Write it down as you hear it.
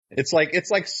It's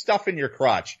like stuffing your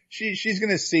crotch. She's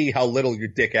gonna see how little your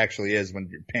dick actually is when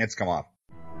your pants come off.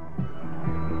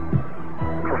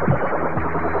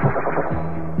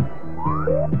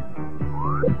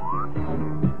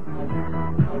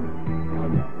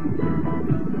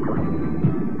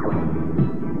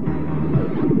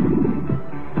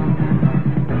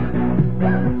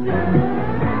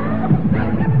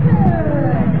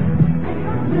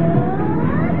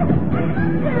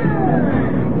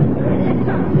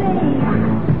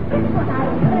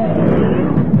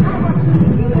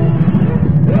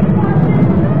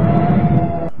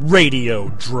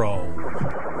 Radiodrome.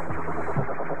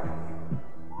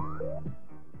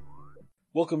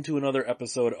 Welcome to another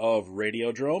episode of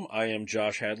Radiodrome. I am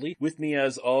Josh Hadley. With me,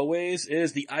 as always,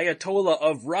 is the Ayatollah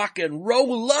of rock and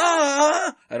roll.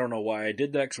 I don't know why I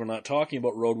did that, because we're not talking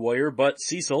about Road Warrior, but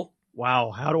Cecil.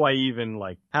 Wow, how do I even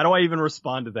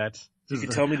respond to that? You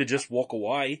can tell me to just walk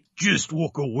away. Just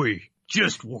walk away.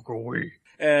 Just walk away.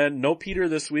 And no Peter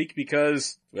this week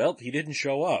because, well, he didn't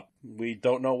show up. We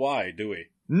don't know why, do we?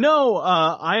 No,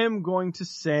 I am going to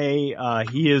say,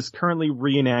 he is currently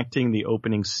reenacting the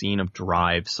opening scene of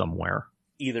Drive somewhere.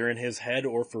 Either in his head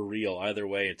or for real. Either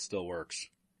way, it still works.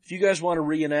 If you guys want to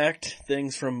reenact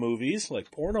things from movies,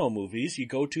 like porno movies, you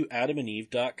go to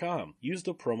adamandeve.com. Use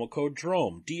the promo code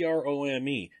DROME,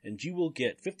 D-R-O-M-E, and you will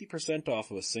get 50%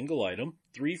 off of a single item,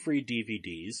 3 free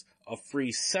DVDs, a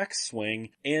free sex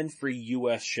swing, and free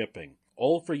US shipping.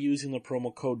 All for using the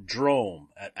promo code DROME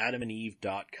at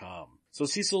adamandeve.com. So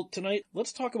Cecil, tonight,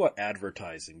 let's talk about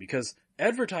advertising, because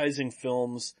advertising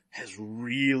films has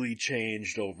really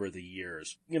changed over the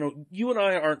years. You know, you and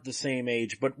I aren't the same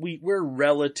age, but we're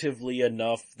relatively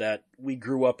enough that we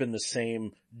grew up in the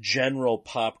same general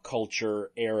pop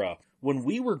culture era. When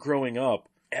we were growing up,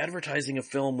 advertising a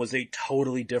film was a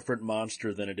totally different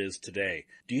monster than it is today.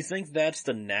 Do you think that's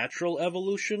the natural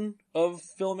evolution of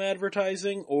film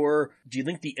advertising, or do you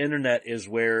think the internet is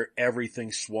where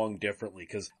everything swung differently?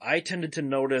 Because I tended to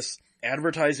notice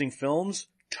advertising films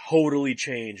totally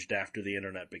changed after the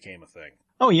internet became a thing.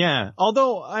 Oh yeah,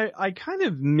 although I kind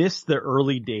of miss the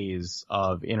early days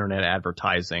of internet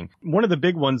advertising. One of the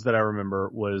big ones that I remember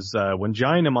was when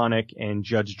Johnny Mnemonic and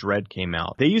Judge Dredd came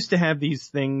out. They used to have these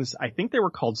things, I think they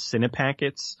were called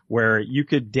Cinepackets, where you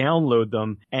could download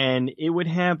them and it would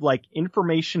have like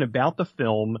information about the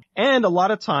film, and a lot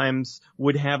of times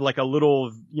would have like a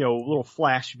little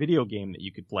flash video game that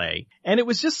you could play. And it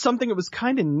was just something that was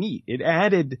kind of neat. It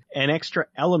added an extra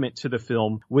element to the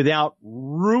film without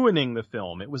ruining the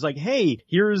film. It was like, hey,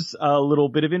 here's a little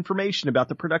bit of information about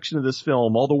the production of this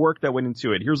film, all the work that went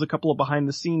into it. Here's a couple of behind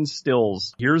the scenes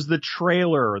stills. Here's the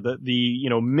trailer,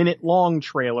 the minute long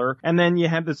trailer. And then you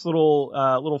have this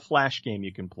little flash game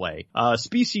you can play.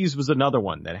 Species was another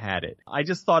one that had it. I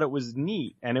just thought it was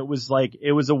neat. And it was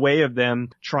a way of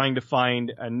them trying to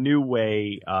find a new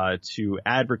way, to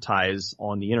advertise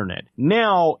on the internet.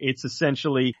 Now it's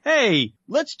essentially, hey,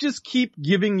 let's just keep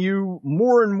giving you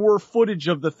more and more footage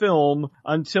of the film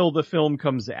until the film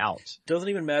comes out. Doesn't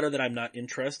even matter that I'm not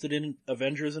interested in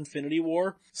Avengers Infinity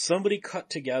War. Somebody cut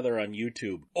together on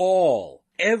YouTube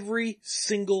every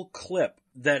single clip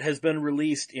that has been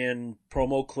released in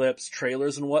promo clips,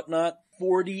 trailers, and whatnot.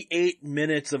 48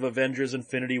 minutes of Avengers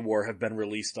Infinity War have been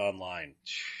released online.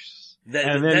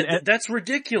 That's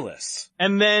ridiculous.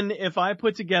 And then if I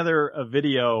put together a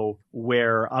video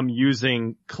where I'm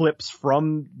using clips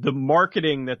from the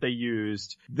marketing that they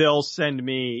used, they'll send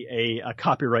me a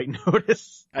copyright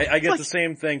notice. I get the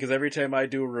same thing, because every time I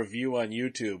do a review on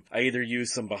YouTube, I either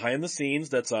use some behind the scenes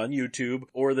that's on YouTube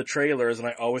or the trailers, and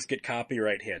I always get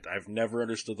copyright hit. I've never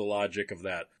understood the logic of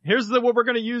that. Here's what we're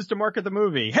going to use to market the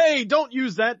movie. Hey, don't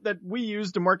use that we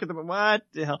use to market the movie. What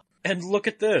the hell? And look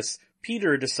at this.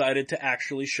 Peter decided to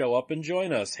actually show up and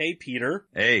join us. Hey, Peter.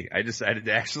 Hey, I decided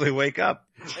to actually wake up.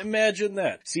 Imagine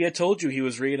that. See, I told you he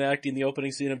was reenacting the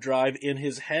opening scene of Drive in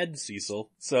his head,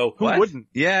 Cecil. So who wouldn't?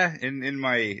 Yeah, in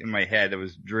my head, I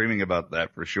was dreaming about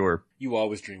that for sure. You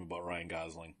always dream about Ryan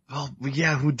Gosling. Oh,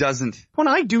 yeah, who doesn't? When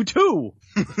I do too.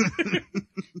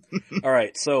 All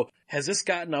right, so has this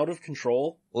gotten out of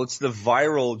control? Well, it's the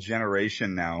viral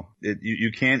generation now.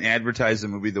 You can't advertise a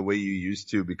movie the way you used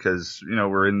to, because,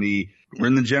 we're in the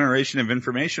generation of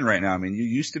information right now. I mean, you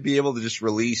used to be able to just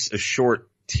release a short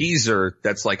teaser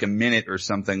that's like a minute or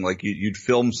something. Like you'd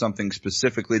film something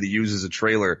specifically to use as a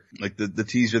trailer, like the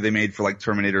teaser they made for like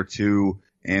Terminator 2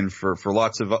 and for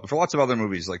lots of other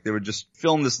movies. Like they would just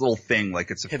film this little thing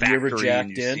like it's a factory. Have you ever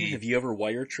jacked in? Have you ever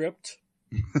wire tripped?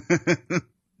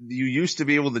 you used to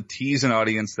be able to tease an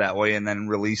audience that way and then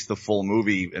release the full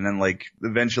movie, and then like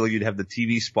eventually you'd have the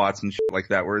TV spots and shit like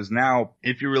that. Whereas now,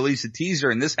 if you release a teaser,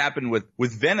 and this happened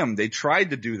with Venom, they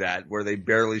tried to do that where they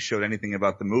barely showed anything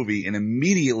about the movie, and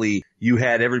immediately you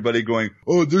had everybody going,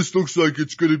 "Oh, this looks like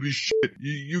it's gonna be shit.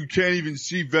 You can't even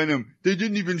see Venom. They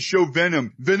didn't even show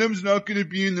Venom. Venom's not gonna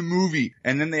be in the movie."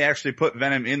 And then they actually put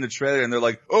Venom in the trailer, and they're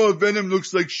like, "Oh, Venom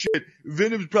looks like shit.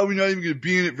 Venom's probably not even gonna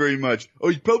be in it very much. Oh,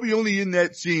 he's probably only in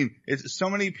that scene." It's so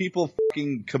many people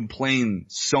fucking complain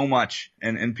so much,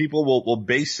 and people will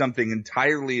base something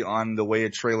entirely on the way a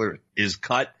trailer is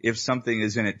cut. If something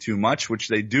is in it too much, which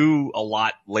they do a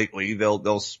lot lately,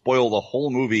 they'll spoil the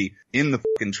whole movie in the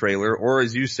fucking trailer, or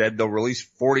as you said, they'll release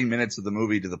 40 minutes of the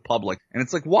movie to the public. And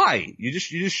it's like, why? You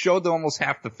just showed them almost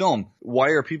half the film.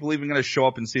 Why are people even going to show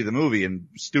up and see the movie? And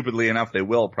stupidly enough, they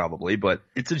will probably, but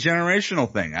it's a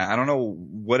generational thing. I don't know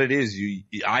what it is.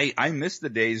 I miss the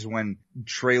days when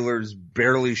trailers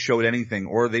barely showed anything,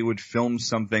 or they would film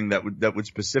something that would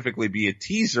specifically be a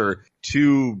teaser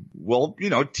to, well,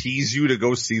 tease you to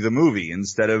go see the movie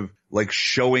instead of like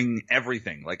showing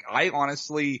everything. Like, I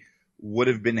honestly would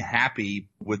have been happy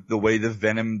with the way the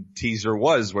Venom teaser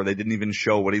was, where they didn't even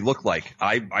show what he looked like.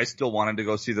 I still wanted to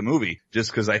go see the movie just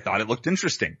because I thought it looked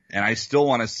interesting. And I still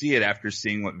want to see it after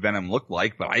seeing what Venom looked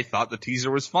like, but I thought the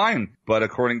teaser was fine. But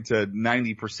according to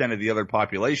 90% of the other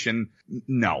population,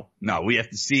 no, we have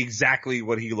to see exactly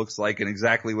what he looks like and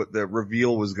exactly what the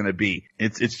reveal was going to be.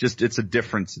 It's a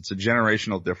difference. It's a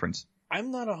generational difference. I'm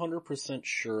not 100%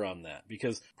 sure on that,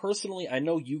 because personally, I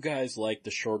know you guys like the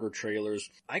shorter trailers.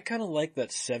 I kind of like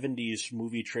that 70s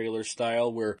movie trailer style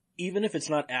where even if it's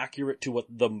not accurate to what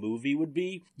the movie would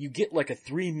be, you get like a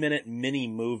 3-minute mini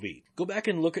movie. Go back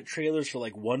and look at trailers for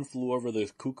like One Flew Over the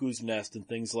Cuckoo's Nest and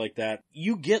things like that.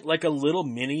 You get like a little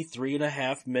mini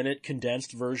 3.5-minute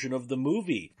condensed version of the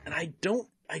movie. And I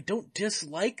don't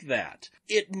dislike that.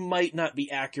 It might not be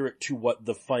accurate to what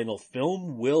the final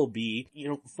film will be.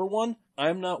 For one,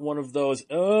 I'm not one of those,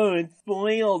 it's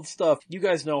spoiled stuff. You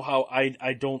guys know how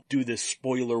I don't do this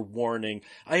spoiler warning.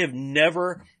 I have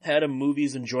never had a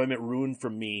movie's enjoyment ruined for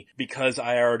me because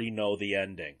I already know the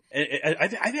ending.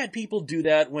 I've had people do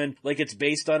that when, like, it's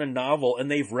based on a novel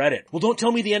and they've read it. Well, don't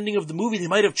tell me the ending of the movie. They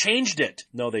might have changed it.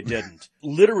 No, they didn't.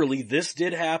 Literally, this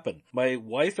did happen. My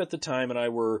wife at the time and I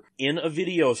were in a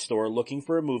video store looking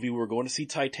for a movie. We were going to see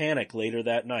Titanic later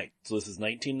that night. So this is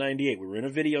 1998. We were in a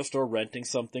video store renting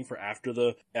something for after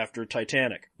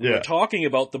Titanic. We were talking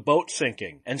about the boat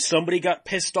sinking, and somebody got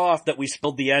pissed off that we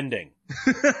spilled the ending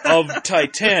of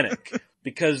Titanic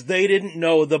because they didn't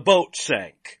know the boat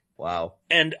sank. Wow.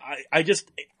 And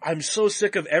I'm so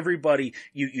sick of everybody.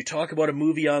 You talk about a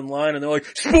movie online and they're like,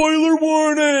 spoiler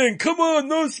warning! Come on,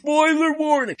 no spoiler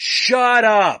warning! Shut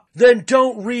up! Then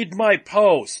don't read my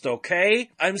post, okay?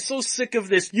 I'm so sick of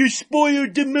this. You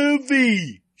spoiled the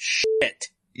movie! Shit.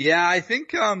 Yeah, I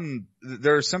think,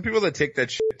 there are some people that take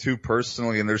that shit too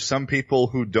personally, and there's some people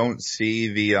who don't see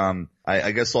the,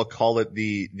 I guess I'll call it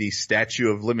the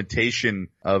statute of limitation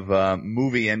of,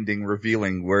 movie ending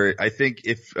revealing, where I think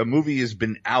if a movie has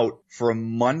been out for a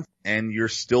month and you're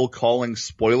still calling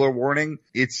spoiler warning,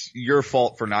 it's your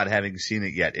fault for not having seen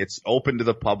it yet. It's open to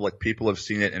the public. People have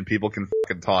seen it and people can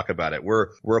fucking talk about it.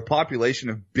 We're a population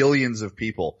of billions of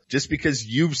people. Just because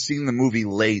you've seen the movie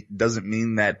late doesn't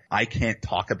mean that I can't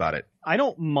talk about it. I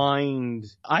don't mind,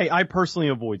 I personally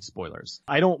avoid spoilers.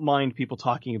 I don't mind people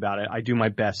talking about it. I do my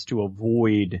best to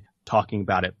avoid talking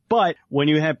about it. But when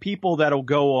you have people that'll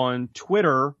go on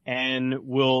Twitter and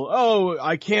will,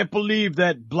 I can't believe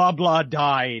that blah blah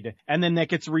died, and then that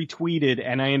gets retweeted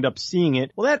and I end up seeing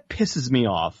it, well, that pisses me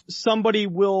off. Somebody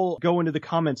will go into the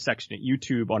comments section at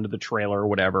YouTube under the trailer or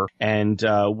whatever and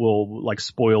will like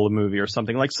spoil a movie or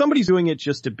something. Like somebody's doing it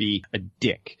just to be a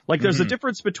dick. Like there's a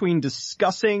difference between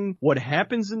discussing what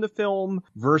happens in the film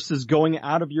versus going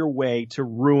out of your way to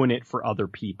ruin it for other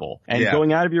people, and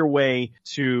going out of your way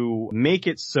to make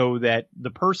it so that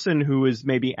the person who is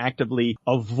maybe actively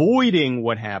avoiding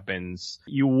what happens,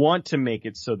 you want to make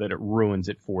it so that it ruins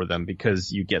it for them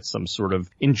because you get some sort of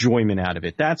enjoyment out of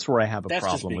it. That's where I have a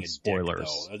problem with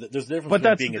spoilers. Dick, there's a difference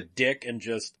between being a dick and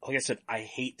just, like I said, I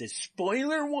hate this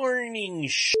spoiler warning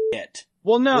shit.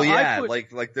 Well, no, well, yeah,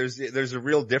 like there's a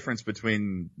real difference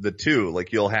between the two.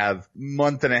 Like you'll have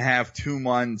month and a half, 2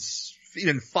 months,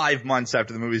 even 5 months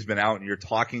after the movie's been out and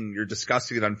you're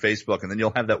discussing it on Facebook, and then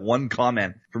you'll have that one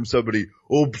comment from somebody,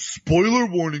 oh, spoiler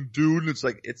warning, dude. And it's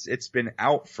like, it's been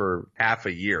out for half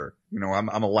a year. You know,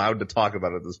 I'm allowed to talk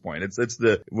about it at this point.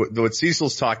 What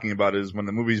Cecil's talking about is when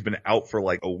the movie's been out for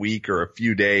like a week or a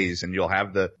few days and you'll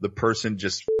have the person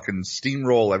just fucking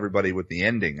steamroll everybody with the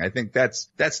ending. I think that's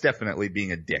definitely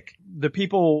being a dick. The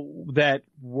people that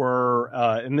were,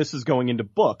 and this is going into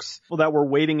books, people that were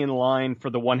waiting in line for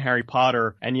the one Harry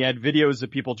Potter, and you had videos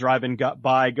of people driving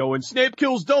by going, Snape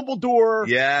kills Dumbledore.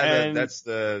 Yeah, that's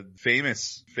the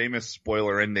famous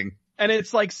spoiler ending. And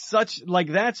it's like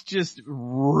that's just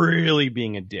really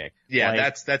being a dick. Yeah,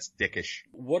 that's dickish.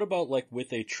 What about like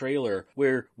with a trailer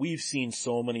where we've seen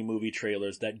so many movie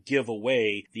trailers that give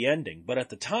away the ending, but at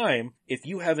the time, if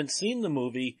you haven't seen the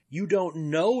movie, you don't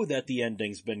know that the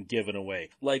ending's been given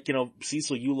away. Like, you know,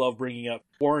 Cecil, you love bringing up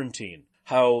Quarantine.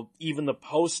 How even the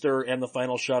poster and the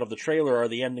final shot of the trailer are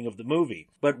the ending of the movie.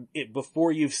 But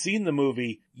before you've seen the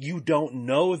movie, you don't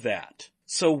know that.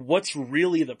 So what's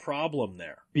really the problem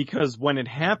there? Because when it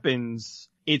happens,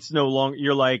 it's no longer,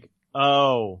 you're like,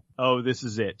 oh, this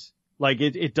is it. Like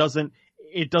it doesn't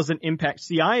impact.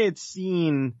 See, I had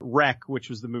seen Wreck, which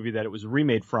was the movie that it was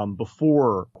remade from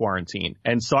before Quarantine.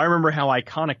 And so I remember how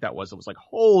iconic that was. It was like,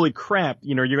 holy crap,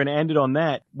 you know, you're going to end it on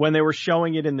that. When they were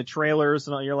showing it in the trailers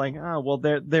and all, you're like, oh, well,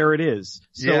 there it is.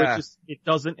 So yeah. it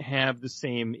doesn't have the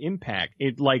same impact.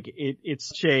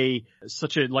 It's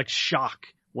such a like shock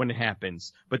when it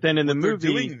happens. But then in the movie, what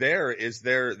they're doing there is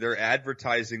they're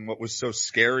advertising what was so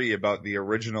scary about the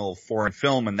original foreign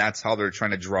film, and that's how they're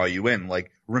trying to draw you in.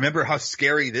 Like, remember how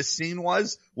scary this scene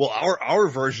was? Well, our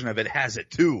version of it has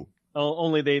it too.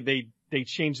 Only they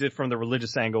changed it from the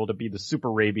religious angle to be the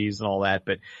super rabies and all that,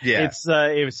 but yeah.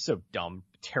 It was so dumb.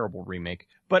 Terrible remake.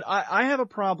 But I have a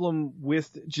problem with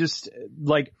just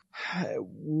like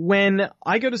when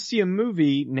I go to see a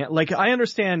movie, like I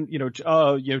understand,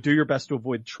 do your best to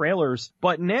avoid trailers,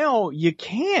 but now you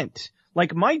can't.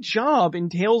 Like my job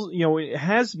entails, it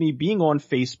has me being on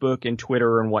Facebook and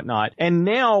Twitter and whatnot. And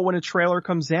now when a trailer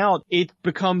comes out, it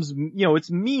becomes, it's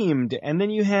memed. And then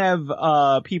you have,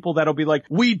 people that'll be like,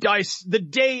 the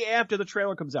day after the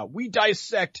trailer comes out, we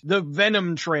dissect the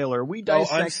Venom trailer. We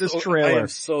dissect this trailer. I am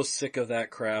so sick of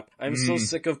that crap. I'm so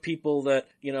sick of people that,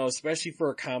 especially for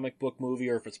a comic book movie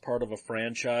or if it's part of a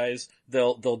franchise,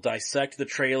 they'll dissect the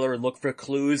trailer and look for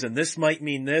clues and this might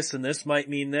mean this and this might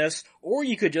mean this. Or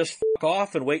you could just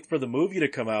off and wait for the movie to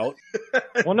come out.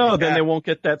 Well, no, then they won't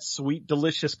get that sweet,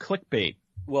 delicious clickbait.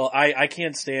 Well, I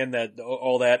can't stand that,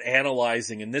 all that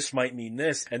analyzing, and this might mean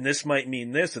this, and this might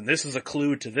mean this, and this is a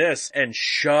clue to this, and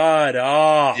shut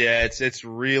up. Yeah, it's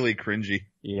really cringy.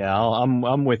 Yeah,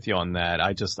 I'm with you on that.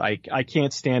 I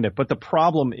can't stand it. But the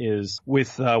problem is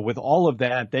with all of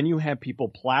that, then you have people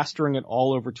plastering it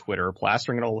all over Twitter,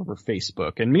 plastering it all over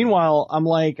Facebook. And meanwhile, I'm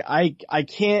like, I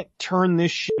can't turn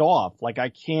this shit off. Like I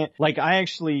can't, like I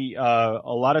actually, a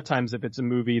lot of times if it's a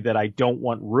movie that I don't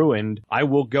want ruined, I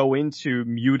will go into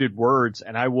muted words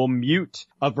and I will mute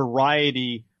a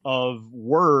variety of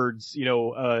words,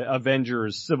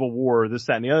 Avengers, Civil War, this,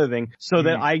 that, and the other thing, so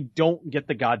that I don't get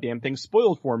the goddamn thing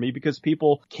spoiled for me because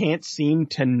people can't seem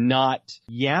to not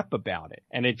yap about it.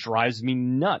 And it drives me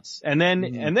nuts. And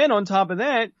then on top of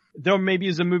that, there maybe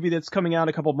is a movie that's coming out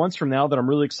a couple months from now that I'm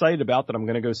really excited about that I'm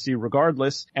going to go see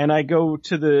regardless. And I go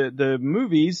to the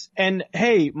movies and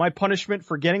hey, my punishment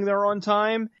for getting there on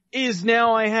time is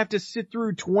now I have to sit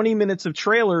through 20 minutes of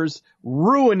trailers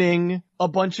ruining a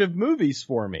bunch of movies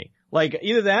for me. Like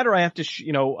either that or I have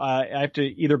to, I have to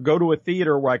either go to a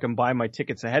theater where I can buy my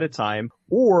tickets ahead of time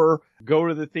or go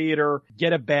to the theater,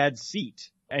 get a bad seat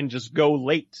and just go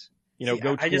late.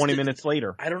 Go 20 minutes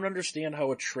later. I don't understand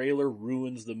how a trailer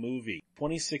ruins the movie.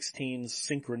 2016's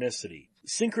Synchronicity.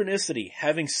 Synchronicity,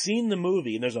 having seen the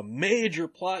movie, and there's a major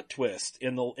plot twist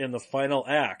in the final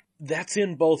act, that's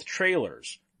in both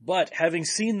trailers. But having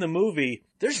seen the movie,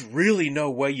 there's really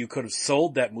no way you could have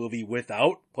sold that movie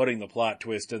without putting the plot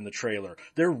twist in the trailer.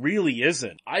 There really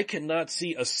isn't. I cannot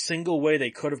see a single way they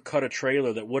could have cut a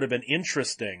trailer that would have been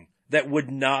interesting that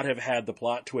would not have had the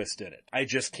plot twist in it. I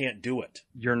just can't do it.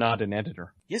 You're not an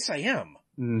editor. Yes, I am.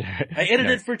 I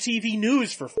edited for TV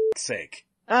news, for f***'s sake.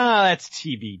 That's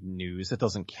TV news. It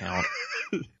doesn't count.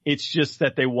 It's just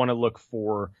that they want to look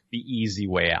for the easy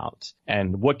way out.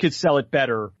 And what could sell it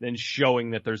better than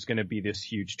showing that there's going to be this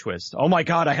huge twist? Oh my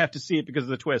God, I have to see it because of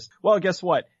the twist. Well, guess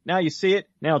what? Now you see it,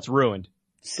 now it's ruined.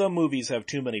 Some movies have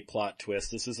too many plot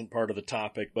twists. This isn't part of the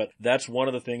topic, but that's one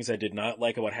of the things I did not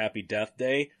like about Happy Death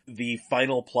Day. The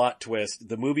final plot twist,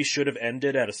 the movie should have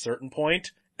ended at a certain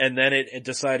point, And then it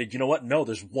decided, you know what? No,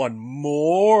 there's one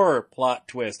more plot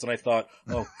twist. And I thought,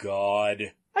 oh God.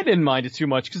 I didn't mind it too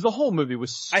much because the whole movie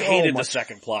was so I hated much the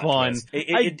second plot fun. twist.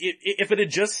 If it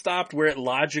had just stopped where it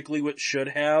logically should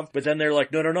have, but then they're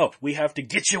like, no, we have to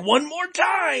get you one more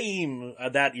time.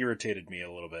 That irritated me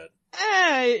a little bit.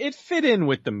 It fit in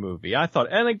with the movie, I thought.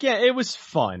 And again, it was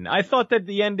fun. I thought that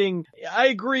the ending, I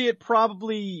agree,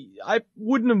 I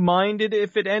wouldn't have minded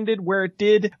if it ended where it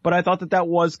did, but I thought that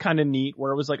was kind of neat,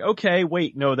 where it was like, okay,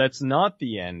 wait, no, that's not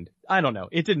the end. I don't know.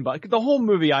 It didn't, the whole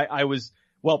movie,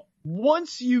 well,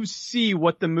 once you see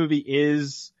what the movie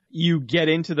is, you get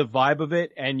into the vibe of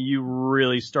it and you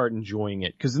really start enjoying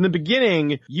it. Cause in the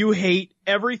beginning, you hate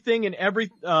everything and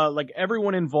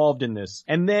everyone involved in this.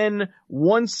 And then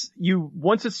once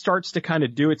it starts to kind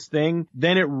of do its thing,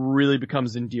 then it really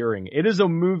becomes endearing. It is a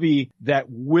movie that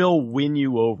will win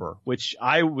you over, which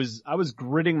I was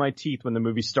gritting my teeth when the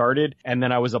movie started, and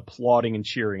then I was applauding and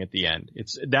cheering at the end.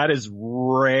 That is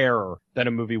rare that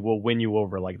a movie will win you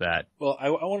over like that. Well, I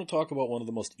want to talk about one of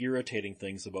the most irritating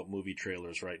things about movie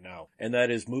trailers right now, and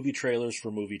that is movie trailers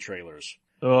for movie trailers.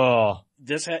 Oh.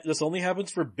 This only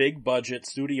happens for big budget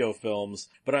studio films,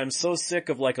 but I'm so sick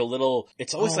of like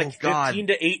it's always 15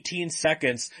 to 18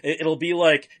 seconds. It'll be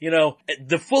like,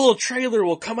 the full trailer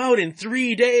will come out in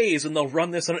 3 days and they'll run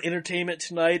this on Entertainment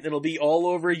Tonight and it'll be all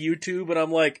over YouTube. And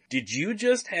I'm like, did you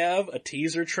just have a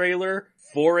teaser trailer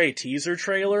for a teaser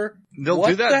trailer? They'll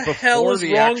do that before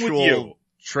the actual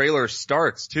trailer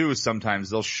starts too. Sometimes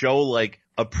they'll show like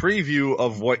a preview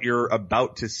of what you're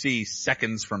about to see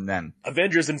seconds from then.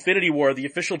 Avengers Infinity War, the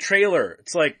official trailer.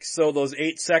 It's like, so those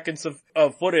 8 seconds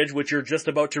of footage, which you're just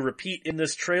about to repeat in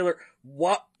this trailer.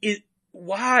 Why?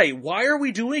 Why are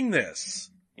we doing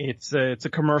this? It's a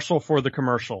commercial for the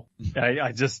commercial.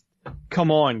 I just, come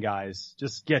on guys,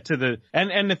 just get to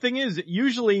and the thing is,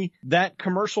 usually that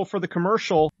commercial for the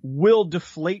commercial will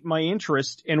deflate my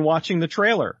interest in watching the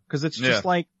trailer. Cause it's just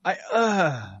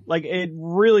it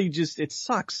really just, it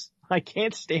sucks. I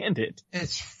can't stand it.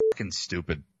 It's fucking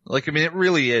stupid. It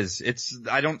really is.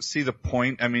 I don't see the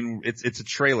point. It's a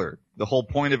trailer. The whole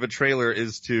point of a trailer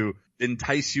is to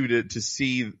entice you to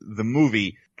see the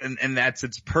movie. And that's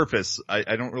its purpose.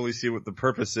 I don't really see what the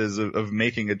purpose is of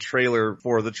making a trailer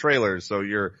for the trailer. So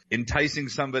you're enticing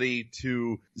somebody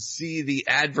to see the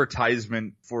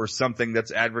advertisement for something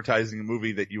that's advertising a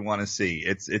movie that you want to see.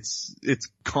 It's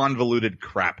convoluted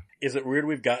crap. Is it weird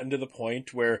we've gotten to the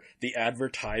point where the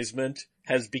advertisement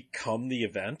has become the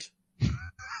event?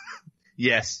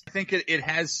 Yes. I think it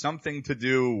has something to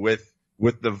do with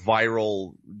the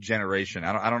viral generation.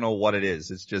 I don't know what it is.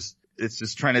 It's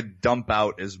just trying to dump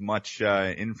out as much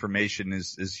information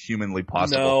as humanly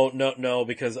possible. No,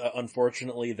 because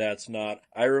unfortunately that's not.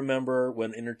 I remember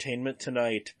when Entertainment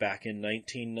Tonight back in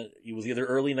it was either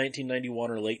early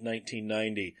 1991 or late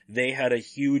 1990, they had a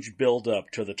huge build-up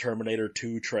to the Terminator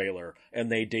 2 trailer,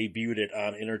 and they debuted it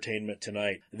on Entertainment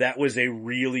Tonight. That was a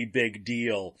really big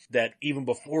deal, that even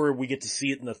before we get to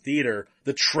see it in the theater,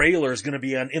 the trailer is going to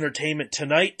be on Entertainment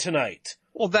tonight.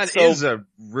 Well, that is a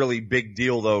really big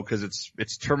deal though, because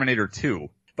it's Terminator 2.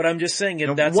 But I'm just saying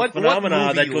that's a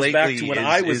phenomenon that goes back to when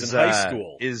I was in high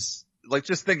school.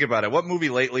 Just think about it. What movie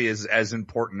lately is as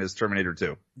important as Terminator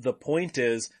 2? The point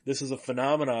is, this is a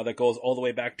phenomenon that goes all the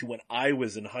way back to when I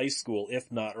was in high school, if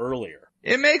not earlier.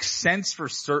 It makes sense for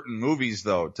certain movies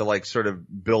though to sort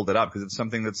of build it up, because it's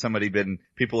something that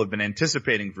people have been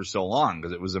anticipating for so long,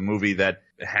 because it was a movie that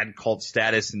had cult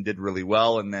status and did really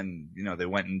well, and then they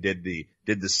went and did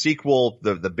the sequel,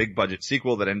 the big budget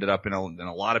sequel that ended up in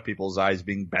a lot of people's eyes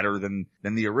being better than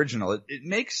the original. It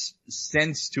makes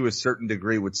sense to a certain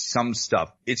degree with some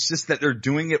stuff. It's just that they're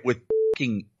doing it with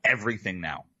fucking everything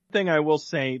now. Thing I will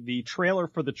say, the trailer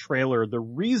for the trailer, the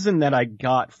reason that I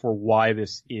got for why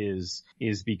this is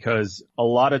because a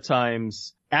lot of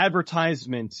times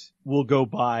advertisement will go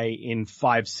by in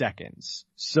 5 seconds.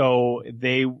 So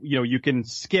you can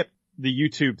skip the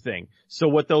YouTube thing. So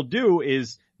what they'll do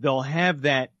is they'll have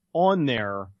that on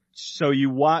there, so you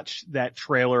watch that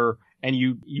trailer and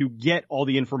you get all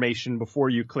the information before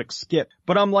you click skip.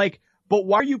 But I'm like, but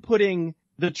why are you putting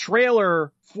the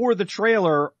trailer for the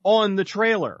trailer on the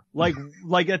trailer? Like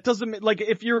it doesn't,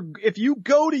 if you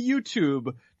go to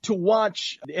YouTube to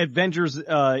watch Avengers,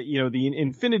 the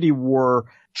Infinity War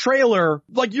trailer,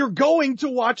 you're going to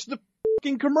watch the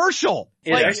fucking commercial.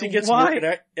 It actually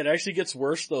gets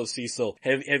worse though, Cecil.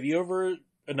 Have you ever,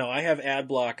 no, I have ad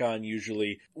block on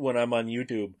usually when I'm on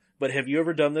YouTube. But have you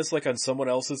ever done this on someone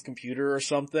else's computer or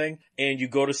something, and you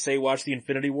go to watch the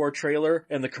Infinity War trailer,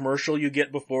 and the commercial you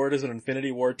get before it is an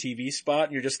Infinity War TV spot,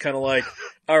 and you're just kind of like,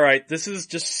 alright, this is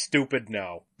just stupid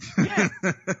now. Yeah.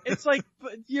 It's like,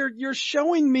 but you're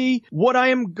showing me what I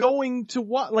am going to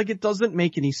watch. Like, it doesn't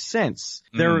make any sense.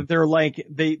 They're like,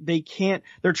 they can't,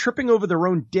 they're tripping over their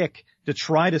own dick to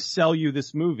try to sell you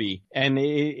this movie. And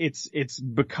it's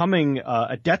becoming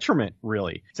a detriment,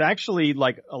 really. It's actually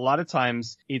like a lot of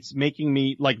times it's making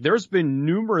me like, there's been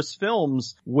numerous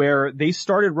films where they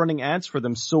started running ads for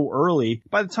them so early.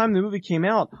 By the time the movie came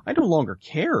out, I no longer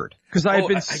cared because I had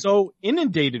been so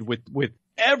inundated with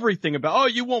everything about, oh,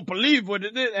 you won't believe what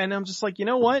it is. And I'm just like, you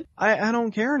know what? I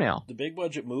don't care now. The big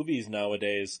budget movies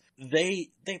nowadays, they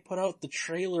put out the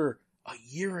trailer a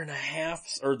year and a half,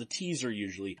 or the teaser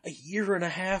usually, a year and a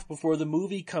half before the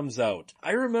movie comes out.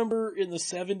 I remember in the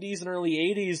 70s and early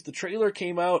 80s, the trailer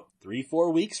came out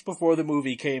 3-4 weeks before the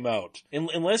movie came out.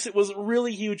 Unless it was a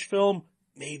really huge film,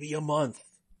 maybe a month.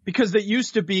 Because it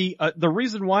used to be, the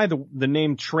reason why the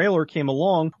name trailer came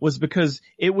along was because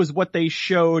it was what they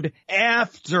showed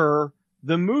after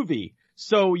the movie.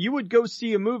 So you would go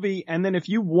see a movie, and then if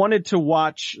you wanted to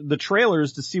watch the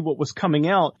trailers to see what was coming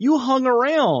out, you hung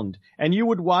around and you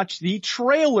would watch the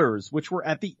trailers, which were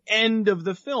at the end of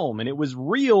the film. And it was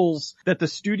reels that the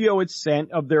studio had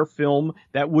sent of their film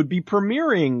that would be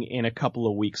premiering in a couple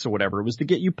of weeks or whatever. It was to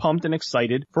get you pumped and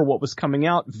excited for what was coming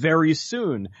out very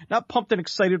soon, not pumped and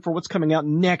excited for what's coming out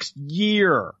next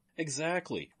year.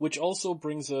 Exactly. Which also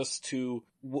brings us to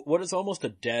what is almost a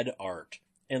dead art.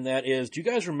 And that is, do you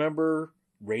guys remember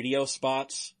radio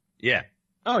spots? Yeah.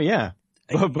 Oh, yeah.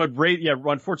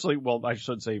 Unfortunately, well, I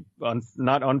should say,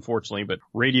 not unfortunately, but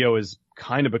radio is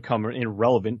kind of become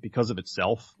irrelevant because of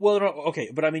itself. Well, no, okay,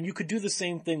 but I mean, you could do the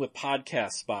same thing with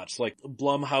podcast spots, like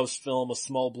Blumhouse film, a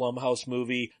small Blumhouse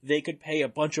movie. They could pay a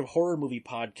bunch of horror movie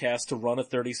podcasts to run a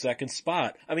 30-second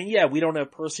spot. I mean, yeah, we don't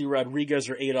have Percy Rodriguez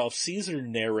or Adolf Caesar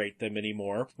narrate them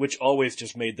anymore, which always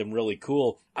just made them really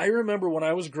cool. I remember when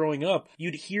I was growing up,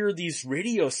 you'd hear these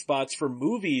radio spots for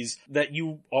movies that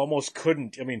you almost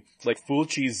couldn't, I mean, like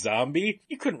Fulci's Zombie,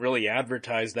 you couldn't really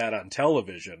advertise that on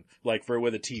television, like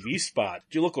with a TV spot.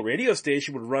 Your local radio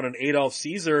station would run an Adolf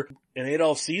Caesar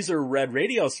red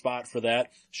radio spot for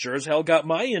that. Sure as hell got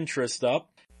my interest up.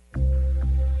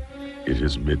 It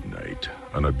is midnight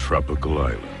on a tropical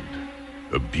island.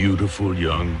 A beautiful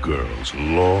young girl's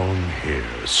long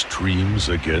hair streams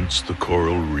against the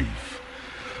coral reef.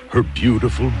 Her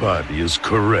beautiful body is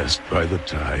caressed by the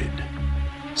tide.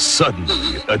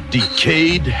 Suddenly, a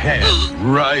decayed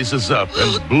hand rises up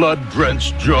and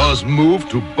blood-drenched jaws move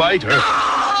to bite her.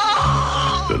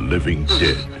 The living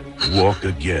dead walk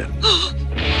again.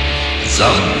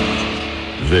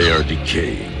 Zombies. They are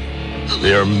decaying.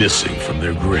 They are missing from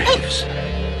their graves.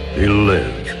 They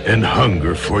live and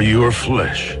hunger for your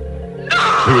flesh.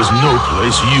 There is no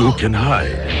place you can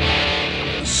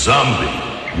hide.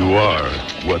 Zombie, you are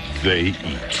what they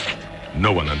eat.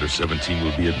 No one under 17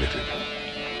 will be admitted.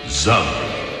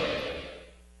 Zombie.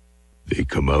 They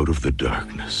come out of the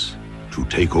darkness to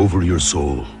take over your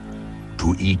soul,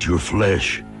 to eat your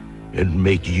flesh, and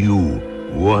make you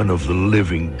one of the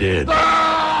living dead.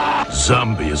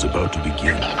 Zombie is about to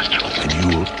begin, and you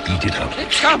will eat it up.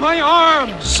 It's got my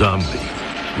arm! Zombie,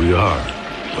 we are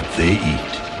what they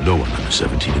eat. No one under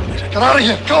 17 admitted. Get out of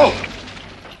here, go!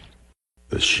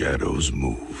 The shadows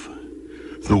move.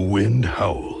 The wind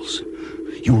howls.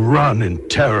 You run in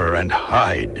terror and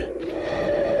hide.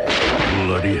 A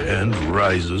bloody hand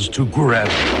rises to grab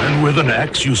you, and with an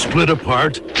axe you split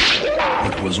apart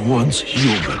what was once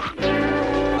human.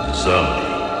 Zombie.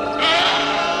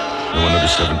 No one under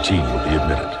 17 will be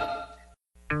admitted.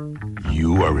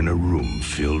 You are in a room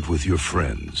filled with your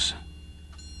friends,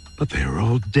 but they are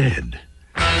all dead.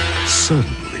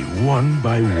 Suddenly, one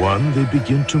by one, they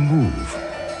begin to move,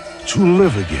 to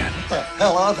live again. What the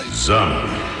hell are they? Zombie.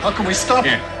 How can we stop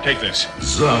them? Here, take this.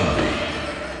 Zombie.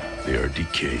 They are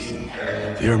decaying.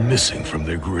 They are missing from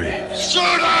their graves. Shoot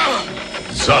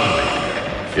them!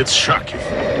 Zombie. It's shocking.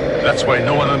 That's why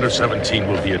no one under 17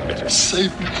 will be admitted.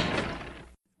 Save me.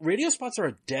 Radio spots are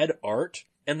a dead art,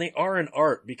 and they are an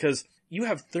art because you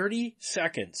have 30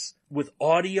 seconds with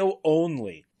audio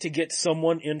only to get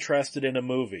someone interested in a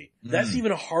movie. That's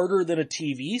even harder than a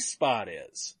TV spot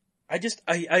is.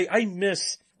 I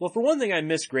miss, well, for one thing, I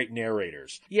miss great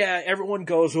narrators. Yeah, everyone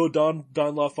goes, oh, Don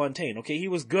LaFontaine. Okay, he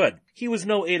was good. He was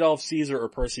no Adolf Caesar or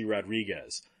Percy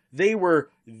Rodriguez. They were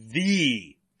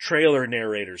the trailer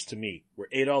narrators to me, were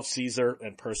Adolf Caesar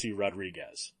and Percy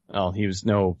Rodriguez. Well, he was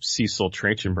no Cecil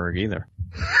Trachtenberg either.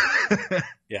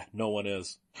 Yeah, no one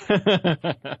is.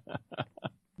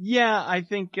 Yeah, I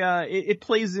think it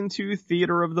plays into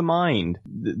theater of the mind.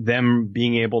 Them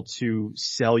being able to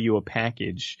sell you a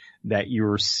package that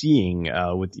you're seeing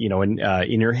with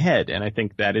in your head, and I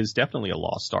think that is definitely a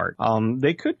lost art.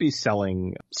 They could be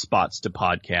selling spots to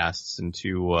podcasts and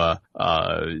to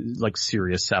like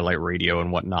Sirius satellite radio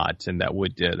and whatnot, and that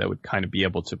would kind of be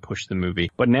able to push the movie.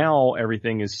 But now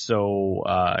everything is so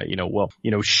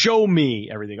show me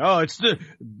everything. Oh, it's the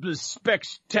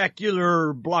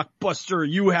spectacular blockbuster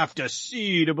you have to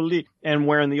see to believe. And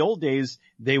where in the old days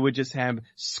they would just have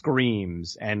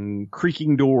screams and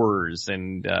creaking doors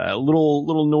and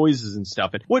little noises and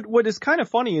stuff. And what is kind of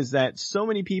funny is that so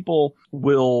many people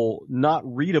will not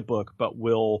read a book but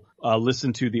will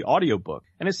listen to the audiobook.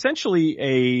 And essentially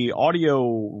a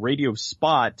audio radio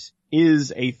spot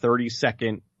is a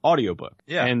 30-second audiobook.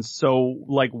 Yeah. And so,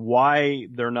 like, why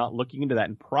they're not looking into that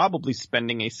and probably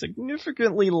spending a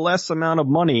significantly less amount of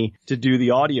money to do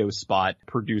the audio spot,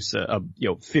 produce a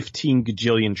 15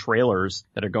 gajillion trailers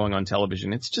that are going on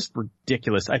television. It's just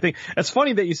ridiculous. I think it's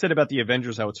funny that you said about the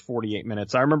Avengers how it's 48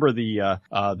 minutes. I remember the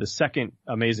second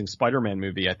Amazing Spider-Man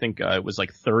movie. I think it was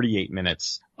like 38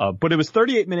 minutes. But it was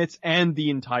 38 minutes and the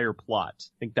entire plot.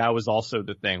 I think that was also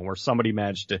the thing where somebody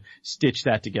managed to stitch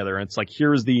that together. And it's like,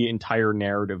 here's the entire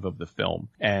narrative of the film.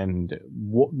 And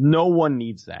no one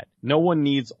needs that. No one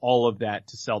needs all of that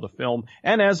to sell the film.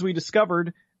 And as we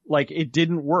discovered, like, it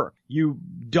didn't work. You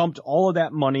dumped all of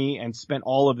that money and spent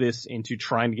all of this into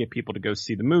trying to get people to go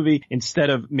see the movie instead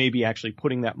of maybe actually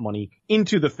putting that money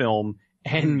into the film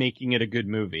and making it a good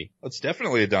movie. It's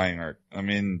definitely a dying art. I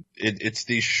mean, it's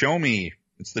the show me.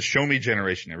 It's the show me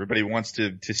generation. Everybody wants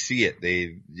to see it.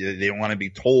 They want to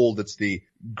be told it's the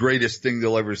greatest thing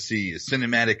they'll ever see, a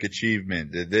cinematic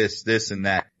achievement, this and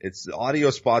that. It's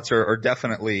audio spots are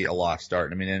definitely a lost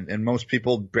art. I mean, and most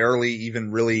people barely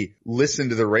even really listen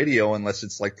to the radio unless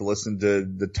it's like to listen to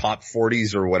the top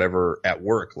 40s or whatever at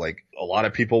work. Like, a lot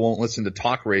of people won't listen to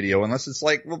talk radio unless it's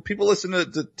like, well, people listen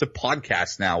to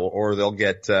podcasts now, or they'll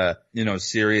get,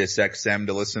 Sirius XM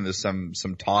to listen to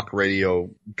some talk radio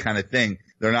kind of thing.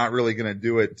 They're not really going to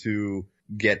do it to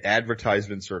get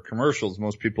advertisements or commercials.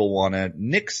 Most people want to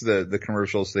nix the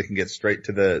commercials so they can get straight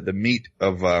to the meat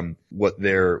of what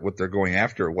they're going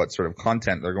after, what sort of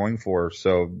content they're going for.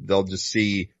 So they'll just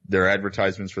see their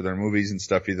advertisements for their movies and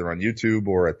stuff either on YouTube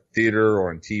or at theater or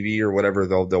on TV or whatever.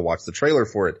 They'll watch the trailer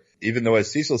for it. Even though,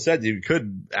 as Cecil said, you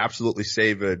could absolutely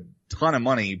save a ton of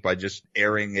money by just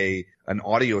airing an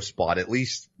audio spot. At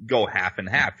least go half and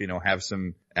half, have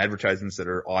some advertisements that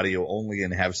are audio only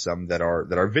and have some that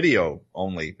are video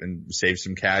only, and save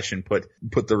some cash and put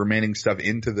the remaining stuff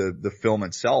into the film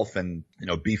itself and,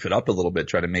 beef it up a little bit,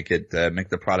 try to make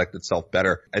the product itself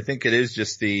better. I think it is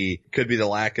just could be the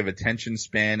lack of attention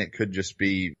span. It could just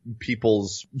be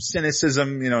people's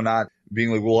cynicism, not being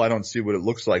like, well, I don't see what it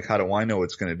looks like. How do I know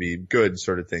it's going to be good,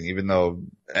 sort of thing? Even though,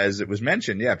 as it was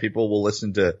mentioned, yeah, people will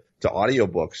listen to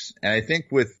audiobooks. And I think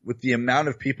with the amount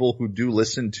of people who do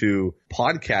listen to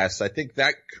podcasts, I think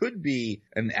that could be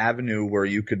an avenue where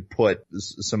you could put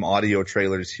some audio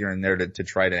trailers here and there to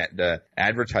try to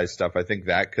advertise stuff. I think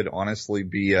that could honestly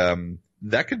be,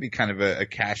 that could be kind of a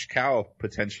cash cow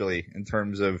potentially in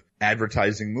terms of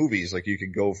advertising movies. Like, you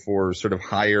could go for sort of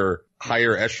higher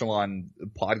echelon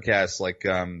podcasts like,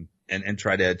 and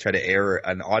try to air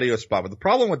an audio spot. But the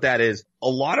problem with that is a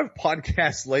lot of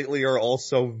podcasts lately are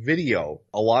also video.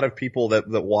 A lot of people that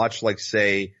watch, like,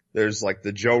 say, there's like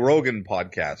the Joe Rogan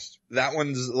podcast. That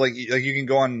one's like you can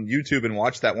go on YouTube and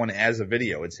watch that one as a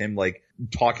video. It's him like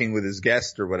talking with his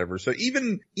guest or whatever. So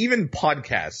even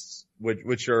podcasts,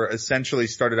 which are essentially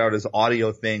started out as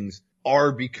audio things,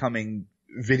 are becoming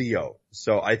video.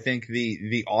 So I think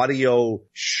the audio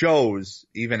shows,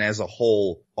 even as a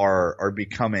whole, are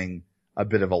becoming a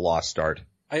bit of a lost art.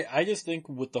 I just think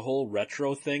with the whole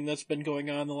retro thing that's been going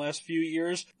on the last few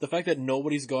years, the fact that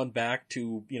nobody's gone back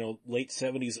to, late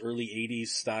 70s, early 80s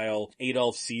style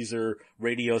Adolf Caesar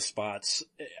radio spots,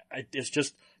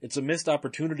 it's a missed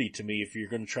opportunity to me if you're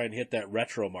going to try and hit that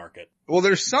retro market. Well,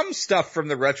 there's some stuff from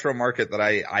the retro market that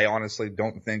I honestly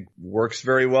don't think works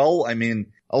very well. I mean,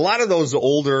 a lot of those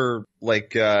older,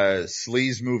 like,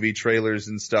 sleaze movie trailers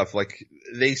and stuff, like,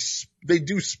 they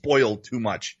do spoil too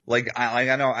much. Like,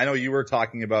 I know you were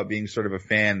talking about being sort of a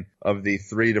fan of the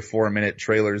 3 to 4 minute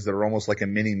trailers that are almost like a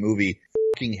mini movie.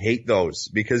 Fucking hate those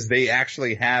because they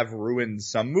actually have ruined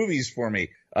some movies for me.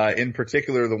 In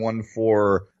particular, the one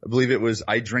for, I believe it was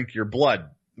I Drink Your Blood.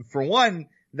 For one,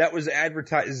 that was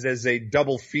advertised as a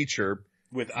double feature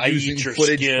with I Eat Your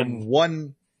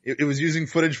Skin. It was using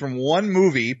footage from one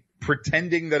movie,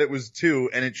 pretending that it was two,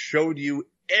 and it showed you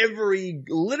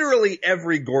literally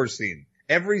every gore scene.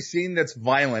 every scene that's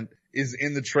violent is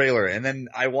in the trailer. And then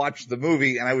I watched the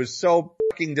movie and I was so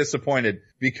fucking disappointed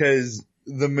because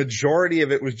the majority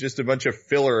of it was just a bunch of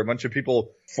filler, a bunch of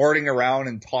people farting around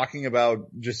and talking about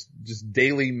just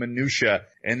daily minutia.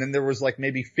 And then there was like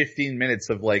maybe 15 minutes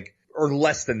of like, or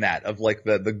less than that, of like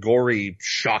the gory,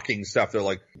 shocking stuff. They're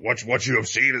like, what you have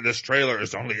seen in this trailer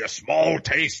is only a small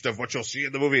taste of what you'll see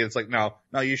in the movie. It's like, no,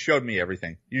 you showed me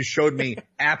everything. You showed me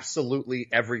absolutely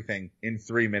everything in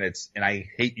 3 minutes, and I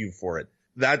hate you for it.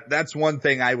 That's one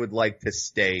thing I would like to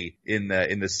stay in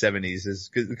the 70s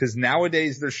is because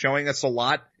nowadays they're showing us a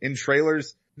lot in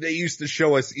trailers. They used to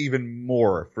show us even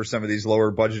more for some of these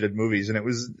lower budgeted movies. And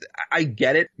I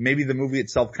get it. Maybe the movie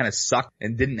itself kind of sucked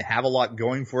and didn't have a lot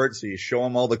going for it. So you show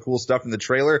them all the cool stuff in the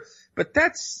trailer, but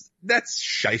that's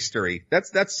shystery.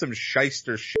 That's some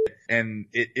shyster shit. And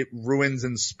it ruins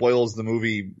and spoils the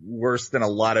movie worse than a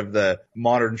lot of the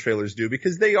modern trailers do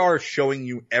because they are showing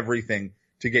you everything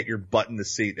to get your butt in the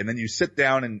seat. And then you sit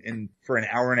down and for an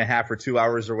hour and a half or 2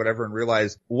 hours or whatever and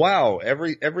realize, wow,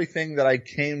 everything that I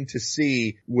came to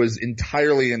see was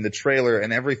entirely in the trailer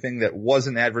and everything that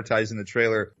wasn't advertised in the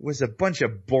trailer was a bunch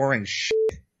of boring shit.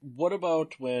 What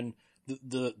about when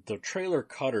the trailer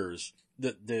cutters,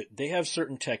 they have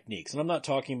certain techniques, and I'm not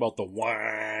talking about the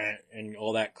wah and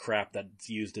all that crap that's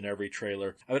used in every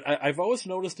trailer. I've always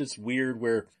noticed it's weird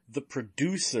where the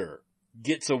producer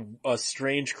gets a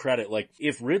strange credit. Like,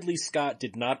 if Ridley Scott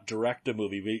did not direct a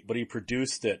movie, but he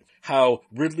produced it, how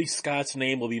Ridley Scott's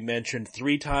name will be mentioned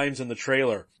 3 times in the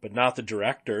trailer, but not the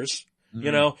director's. Mm-hmm.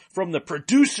 You know, from the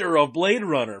producer of Blade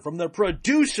Runner, from the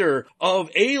producer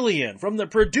of Alien, from the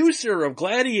producer of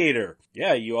Gladiator.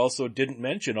 Yeah, you also didn't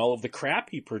mention all of the crap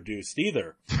he produced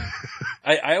either.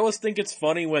 I always think it's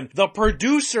funny when the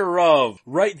producer of,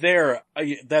 right there,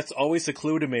 that's always a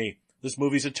clue to me. This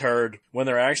movie's a turd. When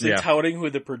they're actually touting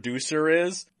who the producer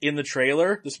is in the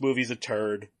trailer, this movie's a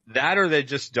turd. That or they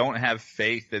just don't have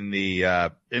faith in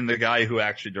the guy who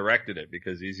actually directed it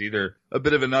because he's either a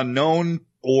bit of an unknown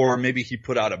or maybe he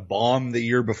put out a bomb the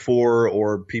year before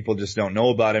or people just don't know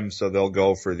about him so they'll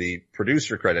go for the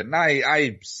producer credit. And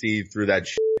I see through that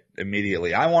shit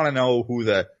immediately. I want to know who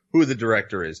the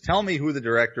director is. Tell me who the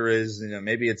director is. You know,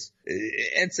 maybe it's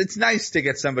nice to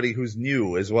get somebody who's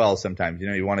new as well sometimes. You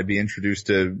know, you want to be introduced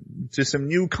to some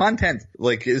new content.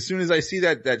 Like, as soon as I see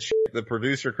that shit, the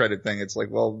producer credit thing, it's like,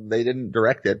 well, they didn't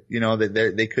direct it. You know,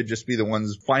 they could just be the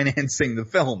ones financing the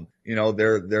film. You know,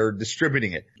 they're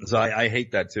distributing it. So I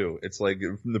hate that too. It's like,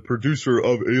 from the producer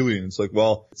of Alien, it's like,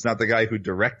 well, it's not the guy who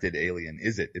directed Alien,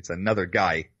 is it? It's another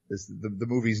guy. The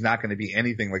movie's not going to be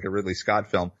anything like a Ridley Scott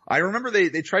film. I remember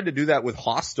they tried to do that with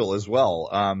Hostel as well.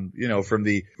 You know, from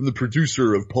the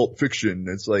producer of Pulp Fiction.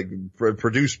 It's like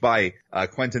produced by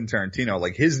Quentin Tarantino.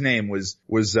 Like, his name was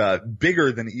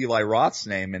bigger than Eli Roth's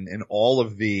name in all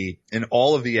of the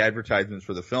advertisements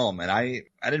for the film. And I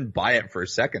didn't buy it for a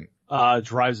second. It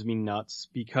drives me nuts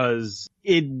because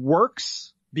it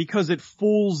works because it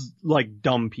fools like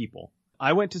dumb people.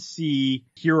 I went to see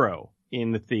Hero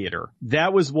in the theater.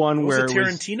 That was one where it was a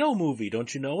Tarantino movie,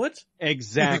 don't you know it?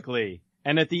 Exactly.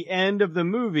 And at the end of the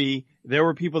movie, there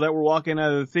were people that were walking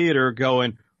out of the theater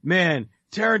going, man,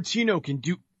 Tarantino can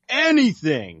do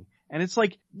anything. And it's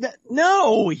like,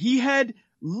 no, he had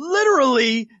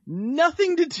literally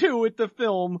nothing to do with the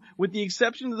film, with the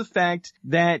exception of the fact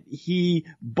that he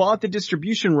bought the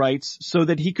distribution rights so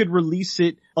that he could release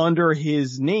it under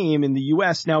his name in the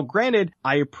US. Now, granted,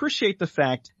 I appreciate the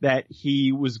fact that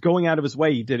he was going out of his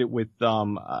way. He did it with,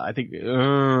 I think,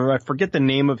 I forget the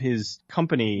name of his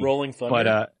company. Rolling Thunder.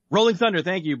 But, Rolling Thunder,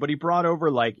 thank you. But he brought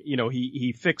over, like, you know,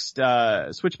 he fixed,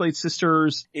 Switchblade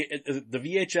Sisters. The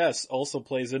VHS also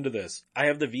plays into this. I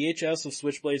have the VHS of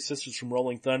Switchblade Sisters from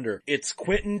Rolling Thunder. It's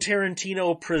Quentin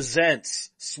Tarantino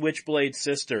presents Switchblade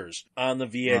Sisters on the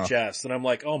VHS. And I'm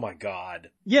like, oh my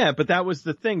God. Yeah, but that was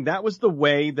the thing. That was the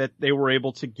way that they were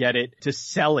able to get it, to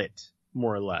sell it,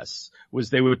 more or less, was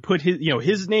they would put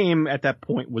his name at that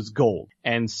point was gold.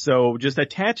 And so just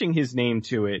attaching his name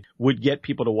to it would get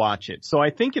people to watch it. So I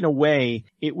think in a way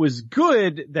it was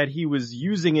good that he was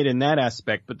using it in that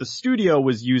aspect, but the studio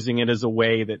was using it as a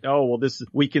way that, oh, well,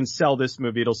 we can sell this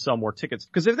movie. It'll sell more tickets.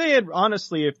 Because if they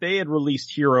had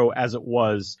released Hero as it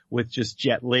was with just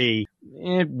Jet Li,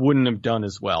 it wouldn't have done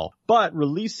as well. But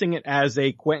releasing it as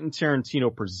a Quentin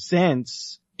Tarantino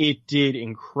Presents, it did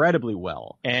incredibly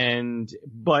well.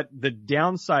 But the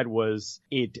downside was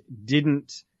it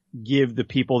didn't give the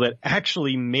people that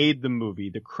actually made the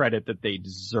movie the credit that they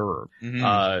deserve.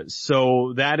 Mm-hmm.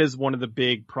 So that is one of the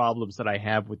big problems that I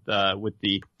have with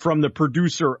from the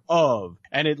producer of,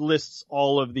 and it lists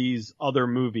all of these other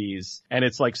movies. And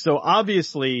it's like, so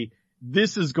obviously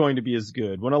this is going to be as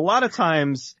good. When a lot of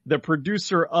times the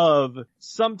producer of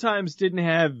sometimes didn't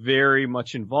have very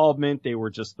much involvement. They were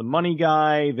just the money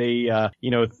guy. They,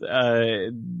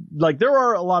 like there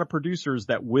are a lot of producers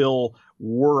that will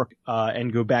work,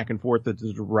 and go back and forth with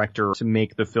the director to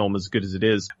make the film as good as it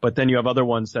is. But then you have other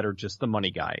ones that are just the money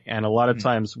guy. And a lot of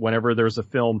times whenever there's a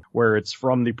film where it's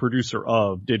from the producer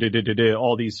of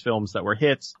all these films that were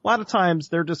hits, a lot of times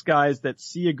they're just guys that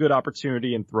see a good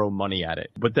opportunity and throw money at it.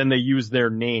 But then they use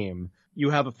their name. You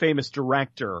have a famous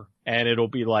director and it'll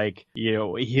be like,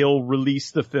 he'll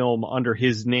release the film under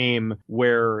his name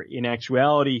where in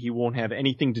actuality he won't have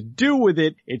anything to do with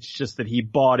it. It's just that he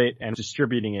bought it and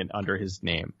distributing it under his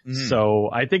name. So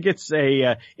I think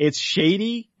it's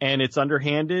shady and it's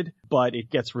underhanded, but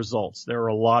it gets results. There are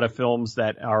a lot of films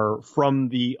that are from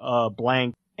the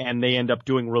blank, and they end up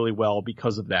doing really well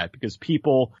because of that. Because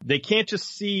people, they can't just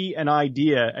see an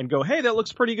idea and go, hey, that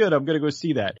looks pretty good. I'm going to go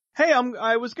see that. Hey,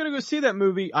 I was going to go see that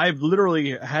movie. I've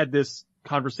literally had this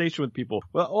conversation with people.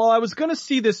 Well, I was going to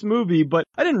see this movie, but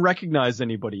I didn't recognize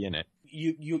anybody in it.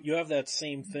 You have that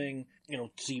same thing,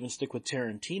 to even stick with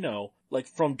Tarantino, like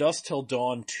From Dusk Till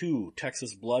Dawn 2,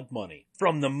 Texas Blood Money.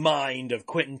 From the mind of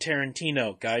Quentin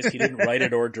Tarantino. Guys, he didn't write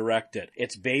it or direct it.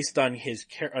 It's based on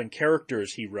on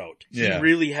characters he wrote. Yeah. He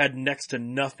really had next to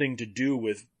nothing to do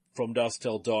with From Dusk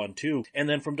Till Dawn 2. And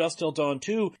then From Dusk Till Dawn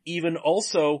 2 even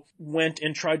also went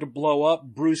and tried to blow up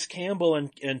Bruce Campbell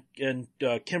and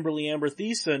Kimberly Amber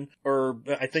Thiessen, or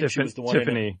I think she was the one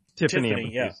Tiffany,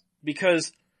 yeah.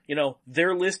 Because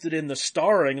they're listed in the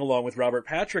starring along with Robert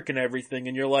Patrick and everything,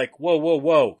 and you're like,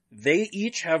 whoa. They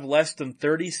each have less than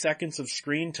 30 seconds of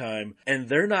screen time, and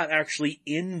they're not actually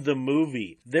in the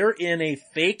movie. They're in a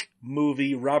fake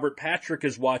movie Robert Patrick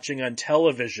is watching on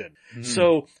television.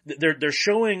 So they're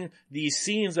showing these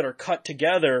scenes that are cut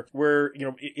together where,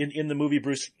 in the movie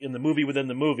within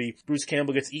the movie, Bruce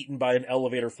Campbell gets eaten by an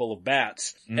elevator full of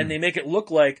bats, and they make it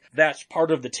look like that's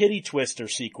part of the titty twister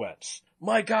sequence.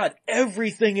 My God,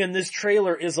 everything in this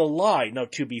trailer is a lie. Now,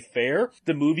 to be fair,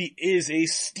 the movie is a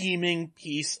steaming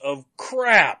piece of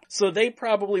crap. So they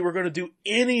probably were going to do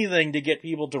anything to get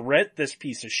people to rent this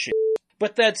piece of shit.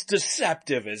 But that's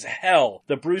deceptive as hell.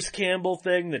 The Bruce Campbell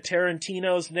thing, the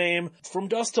Tarantino's name. From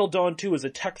Dusk Till Dawn 2 is a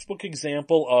textbook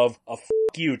example of a f***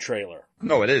 you trailer.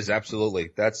 No, it is, absolutely.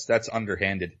 That's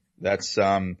underhanded. That's,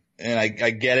 and I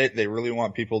get it. They really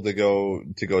want people to go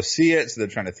see it. So they're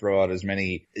trying to throw out as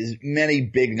many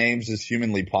big names as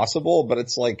humanly possible. But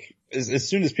it's like, as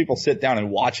soon as people sit down and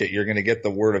watch it, you're going to get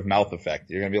the word of mouth effect.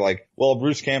 You're going to be like, well,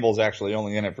 Bruce Campbell's actually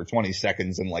only in it for 20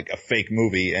 seconds in like a fake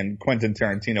movie, and Quentin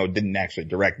Tarantino didn't actually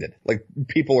direct it. Like,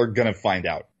 people are going to find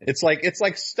out. It's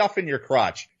like stuff in your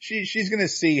crotch. She's going to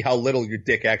see how little your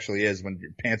dick actually is when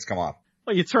your pants come off.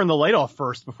 Well, you turn the light off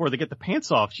first before they get the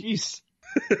pants off. Jeez.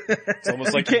 It's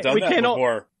almost like you've done that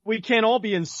before. We can't all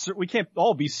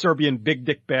be Serbian big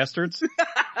dick bastards.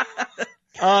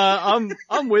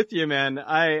 I'm with you, man.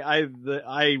 I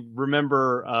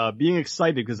remember being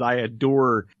excited because I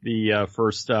adore the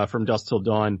first From Dusk Till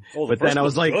Dawn. Oh, but then I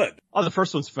was like, good. Oh, the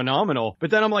first one's phenomenal.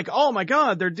 But then I'm like, oh my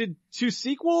God, they did 2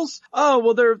 sequels? Oh,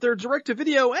 well, they're direct to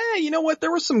video. You know what?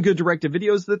 There were some good direct to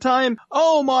videos at the time.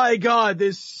 Oh my God,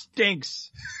 this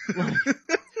stinks.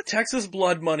 Texas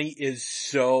Blood Money is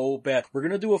so bad. We're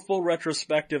gonna do a full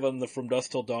retrospective on the From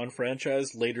Dusk Till Dawn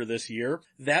franchise later this year.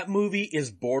 That movie is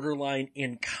borderline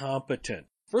incompetent.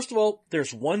 First of all,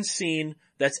 there's one scene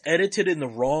that's edited in the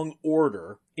wrong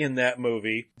order in that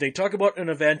movie. They talk about an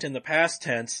event in the past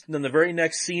tense, and then the very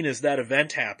next scene is that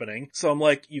event happening. So I'm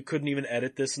like, you couldn't even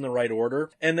edit this in the right order.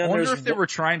 And then I wonder if they were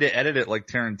trying to edit it like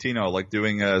Tarantino, like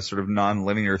doing a sort of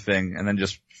non-linear thing, and then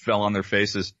just fell on their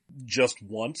faces. Just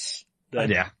once?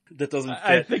 That doesn't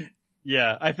fit.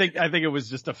 I think it was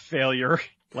just a failure.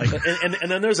 Like,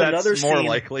 and then there's another scene. More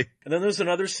likely. And then there's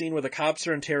another scene where the cops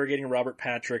are interrogating Robert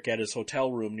Patrick at his hotel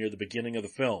room near the beginning of the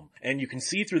film. And you can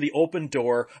see through the open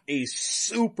door a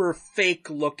super fake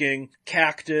looking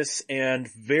cactus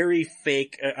and very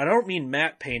fake, I don't mean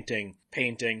matte painting,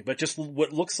 but just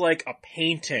what looks like a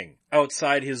painting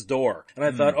outside his door. And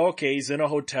I thought, okay, he's in a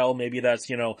hotel. Maybe that's,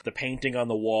 the painting on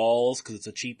the walls because it's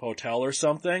a cheap hotel or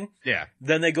something. Yeah.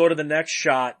 Then they go to the next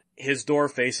shot. His door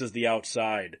faces the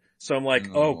outside. So I'm like,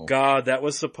 oh God, that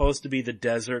was supposed to be the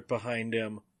desert behind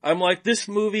him. I'm like, this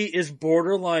movie is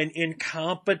borderline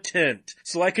incompetent.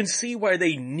 So I can see why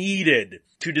they needed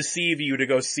to deceive you to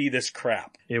go see this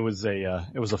crap. It was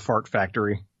a fart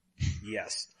factory.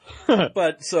 Yes.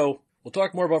 But so we'll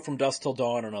talk more about From Dusk Till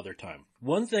Dawn another time.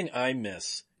 One thing I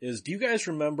miss is, do you guys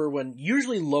remember when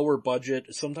usually lower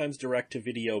budget, sometimes direct to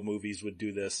video movies would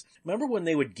do this? Remember when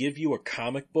they would give you a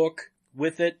comic book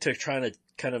with it to try to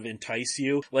kind of entice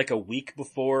you. Like a week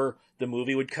before the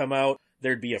movie would come out,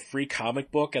 there'd be a free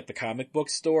comic book at the comic book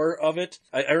store of it.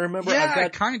 I remember I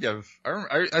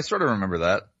sort of remember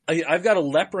that. I've got a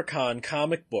Leprechaun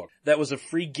comic book that was a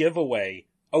free giveaway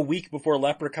a week before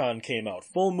Leprechaun came out.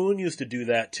 Full Moon used to do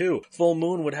that too. Full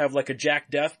Moon would have like a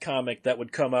Jack Death comic that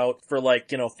would come out for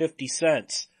 50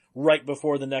 cents right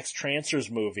before the next Trancers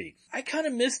movie. I kind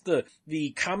of miss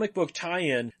the comic book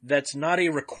tie-in that's not a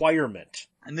requirement.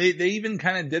 And they even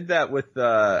kind of did that with,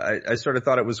 I sort of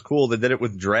thought it was cool. They did it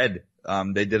with Dread.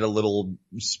 They did a little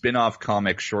spin-off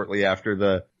comic shortly after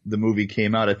the movie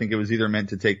came out. I think it was either meant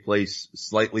to take place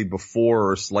slightly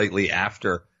before or slightly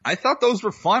after. I thought those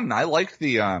were fun. I liked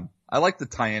the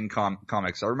tie-in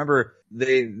comics. I remember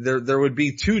there would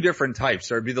be two different types.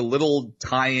 There would be the little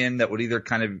tie-in that would either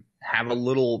kind of have a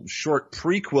little short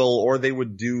prequel, or they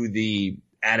would do the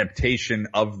adaptation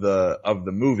of the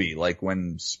movie. Like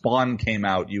when Spawn came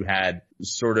out, you had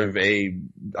sort of a,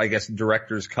 I guess,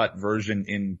 director's cut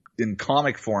version in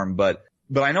comic form, but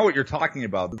I know what you're talking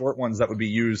about, the short ones that would be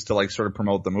used to sort of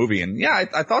promote the movie. And yeah,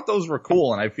 I thought those were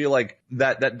cool, and I feel like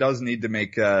that does need to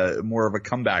make more of a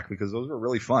comeback, because those were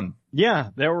really fun. Yeah,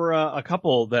 there were a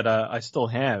couple that I still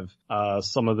have,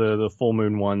 some of the Full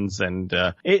Moon ones, and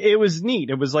it was neat.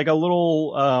 It was like a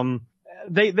little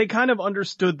they kind of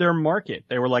understood their market.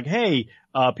 They were like, hey,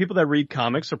 people that read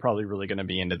comics are probably really going to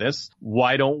be into this.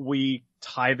 Why don't we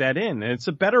tie that in? And it's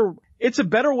a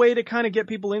better way to kind of get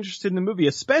people interested in the movie,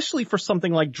 especially for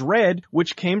something like Dread,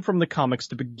 which came from the comics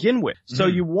to begin with. So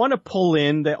you want to pull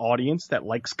in the audience that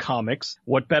likes comics.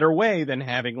 What better way than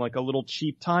having like a little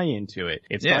cheap tie-in to it?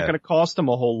 It's not going to cost them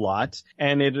a whole lot,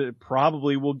 and it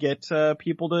probably will get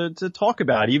people to talk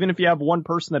about it. Even if you have one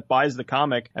person that buys the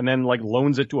comic and then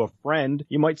loans it to a friend,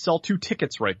 you might sell 2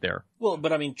 tickets right there. Well,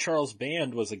 but I mean, Charles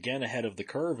Band was again ahead of the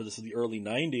curve. This is the early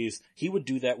 90s. He would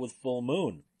do that with Full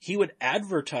Moon. He would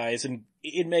advertise, and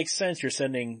it makes sense. You're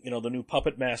sending, the new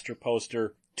Puppet Master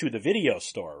poster to the video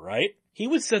store, right? He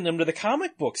would send them to the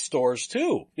comic book stores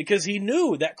too, because he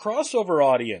knew that crossover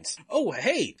audience. Oh,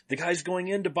 hey, the guy's going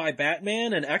in to buy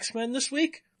Batman and X-Men this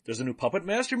week. There's a new Puppet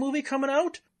Master movie coming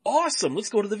out. Awesome. Let's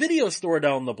go to the video store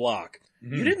down the block.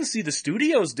 Mm-hmm. You didn't see the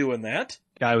studios doing that.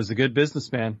 Guy was a good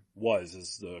businessman. Was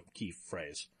is the key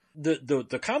phrase.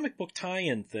 The comic book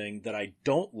tie-in thing that I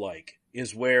don't like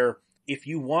is where, if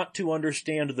you want to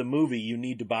understand the movie, you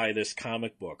need to buy this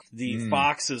comic book.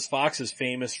 Fox is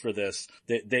famous for this.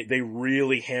 They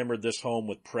really hammered this home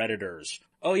with Predators.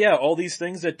 Oh yeah, all these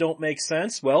things that don't make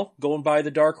sense? Well, go and buy the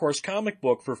Dark Horse comic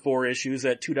book for 4 issues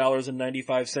at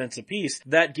 $2.95 a piece.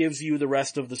 That gives you the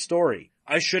rest of the story.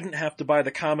 I shouldn't have to buy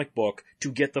the comic book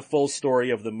to get the full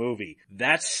story of the movie.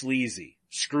 That's sleazy.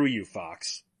 Screw you,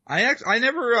 Fox. I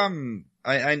never,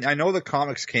 I know the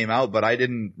comics came out, but I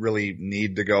didn't really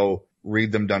need to go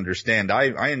read them to understand.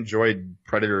 I enjoyed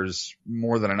Predators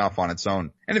more than enough on its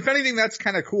own. And if anything, that's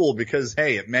kind of cool, because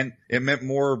hey, it meant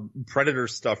more Predator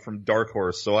stuff from Dark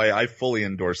Horse, so I fully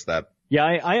endorse that. Yeah,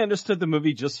 I understood the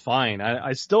movie just fine.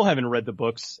 I still haven't read the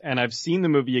books, and I've seen the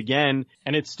movie again,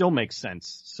 and it still makes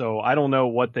sense. So I don't know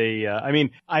what they,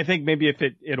 I think maybe if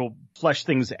it'll flesh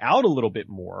things out a little bit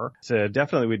more, so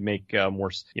definitely would make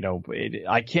more,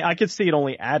 I could see it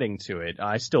only adding to it.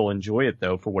 I still enjoy it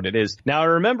though for what it is. Now I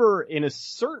remember in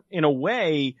a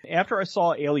way, after I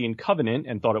saw Alien Covenant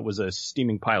and thought it was a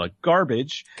steaming pile of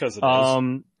garbage.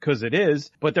 Cause it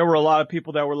is, but there were a lot of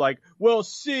people that were like, well,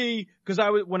 see, cause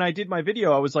when I did my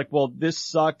video, I was like, well, this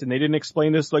sucked, and they didn't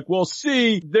explain this, like, well,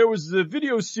 see, there was the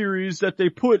video series that they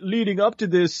put leading up to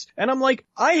this, and I'm like,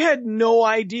 I had no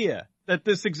idea that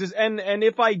this exists, and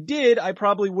if I did, I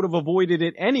probably would have avoided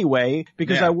it anyway,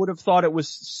 because I would have thought it was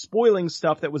spoiling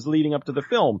stuff that was leading up to the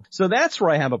film. So that's where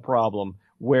I have a problem,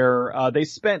 where, they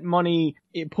spent money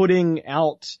putting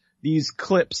out these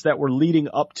clips that were leading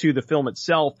up to the film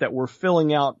itself, that were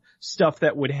filling out stuff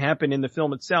that would happen in the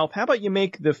film itself. How about you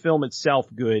make the film itself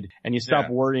good, and you stop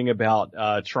worrying about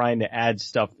trying to add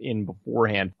stuff in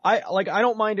beforehand? I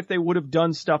don't mind if they would have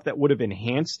done stuff that would have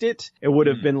enhanced it. It would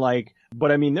have been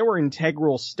but I mean, there were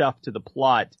integral stuff to the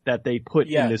plot that they put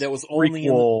in this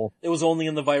prequel. It was only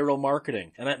in the viral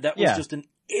marketing, and that was just an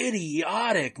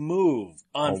idiotic move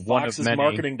on Fox's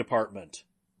marketing department.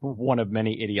 One of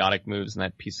many idiotic moves in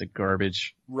that piece of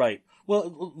garbage. Right.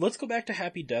 Well, let's go back to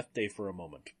Happy Death Day for a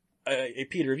moment.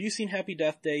 Peter, have you seen Happy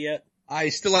Death Day yet? I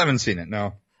still haven't seen it,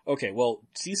 no. Okay, well,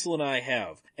 Cecil and I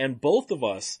have. And both of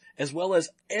us, as well as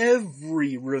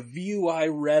every review I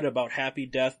read about Happy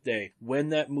Death Day when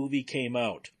that movie came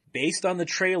out, based on the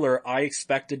trailer, I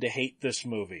expected to hate this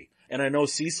movie. and I know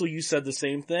Cecil, you said the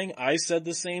same thing, I said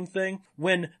the same thing,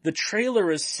 when the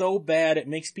trailer is so bad it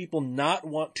makes people not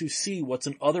want to see what's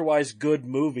an otherwise good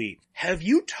movie. Have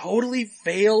you totally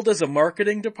failed as a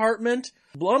marketing department?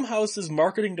 Blumhouse's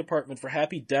marketing department for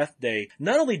Happy Death Day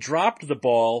not only dropped the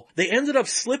ball, they ended up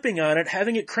slipping on it,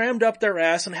 having it crammed up their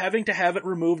ass and having to have it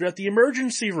removed at the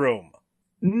emergency room.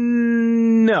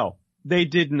 No, they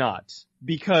did not.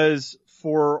 Because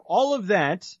for all of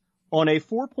that, on a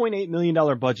 $4.8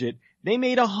 million budget, they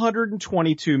made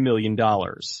 $122 million.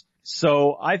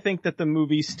 So I think that the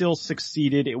movie still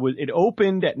succeeded. It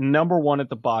opened at number 1 at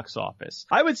the box office.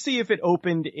 I would see if it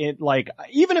opened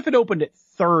even if it opened at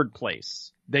 3rd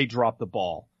place, they dropped the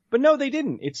ball. But no, they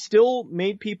didn't. It still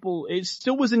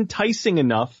was enticing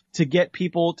enough to get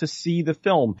people to see the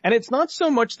film. And it's not so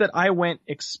much that I went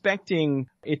expecting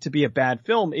it to be a bad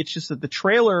film. It's just that the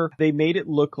trailer, they made it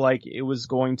look like it was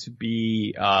going to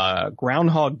be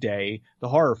Groundhog Day, the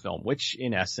horror film, which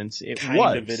in essence it was.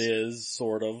 Kind of it is,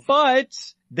 sort of. But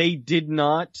they did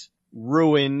not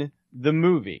ruin the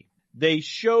movie. They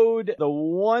showed the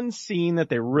one scene that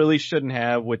they really shouldn't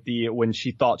have with when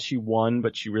she thought she won,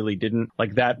 but she really didn't.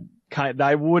 Like that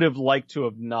I would have liked to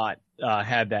have not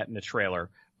had that in the trailer.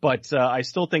 But I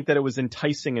still think that it was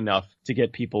enticing enough to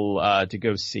get people to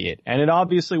go see it. And it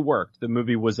obviously worked. The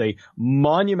movie was a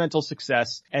monumental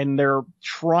success, and they're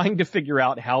trying to figure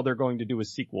out how they're going to do a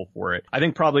sequel for it. I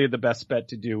think probably the best bet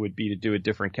to do would be to do a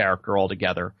different character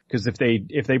altogether. Because if they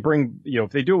do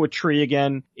it with Tree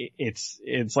again,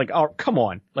 it's like, oh, come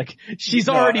on. Like, she's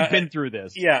already been through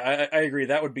this. Yeah, I agree.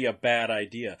 That would be a bad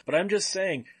idea. But I'm just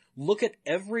saying, look at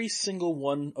every single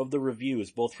one of the reviews,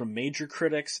 both from major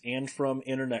critics and from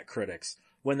internet critics,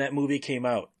 when that movie came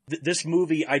out. This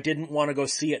movie, I didn't want to go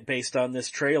see it based on this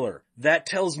trailer. That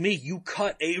tells me you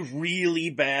cut a really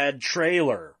bad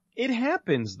trailer. It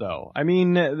happens, though. I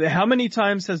mean, how many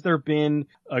times has there been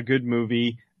a good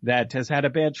movie that has had a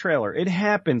bad trailer? It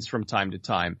happens from time to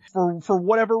time. For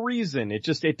whatever reason, it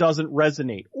doesn't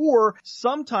resonate. Or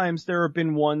sometimes there have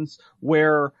been ones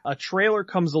where a trailer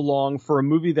comes along for a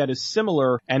movie that is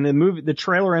similar, and the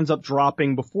trailer ends up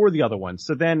dropping before the other one.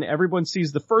 So then everyone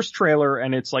sees the first trailer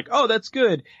and it's like, oh, that's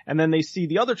good. And then they see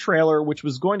the other trailer, which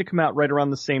was going to come out right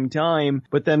around the same time,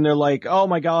 but then they're like, oh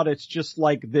my God, it's just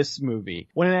like this movie.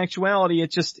 When in actuality,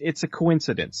 it's a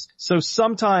coincidence. So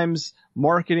sometimes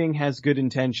marketing has good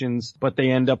intentions, but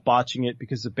they end up botching it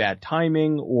because of bad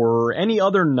timing or any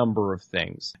other number of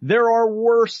things. There are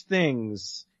worse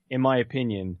things, in my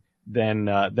opinion, than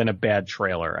a bad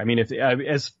trailer. I mean,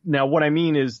 now what I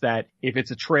mean is that if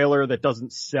it's a trailer that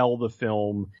doesn't sell the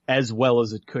film as well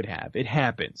as it could have, it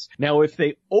happens. Now, if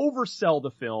they oversell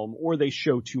the film, or they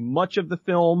show too much of the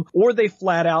film, or they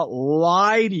flat out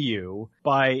lie to you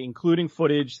by including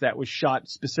footage that was shot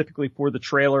specifically for the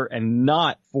trailer and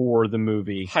not for the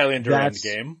movie. Highlander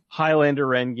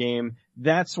Endgame.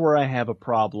 That's where I have a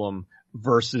problem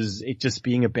versus it just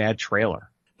being a bad trailer.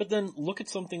 But then look at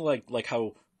something like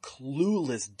how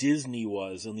clueless Disney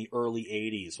was in the early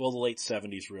 80s. Well, the late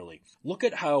 70s, really. Look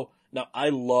at how, now I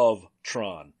love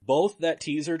Tron. Both that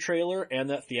teaser trailer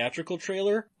and that theatrical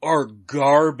trailer are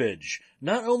garbage.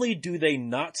 Not only do they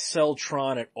not sell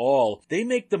Tron at all, they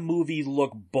make the movie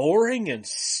look boring and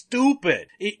stupid.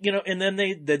 And then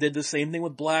they did the same thing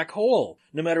with Black Hole.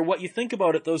 No matter what you think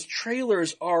about it, those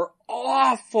trailers are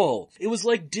awful. It was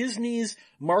like Disney's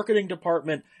marketing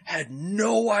department had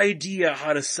no idea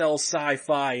how to sell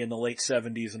sci-fi in the late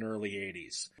 70s and early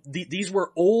 80s. These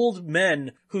were old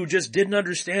men who just didn't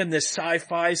understand this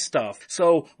sci-fi stuff.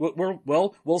 So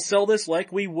we'll sell this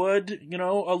like we would,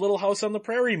 a Little House on the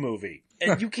Prairie movie.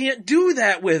 And you can't do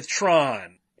that with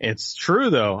Tron. It's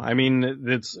true though. I mean,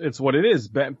 it's what it is.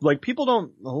 But like a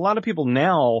lot of people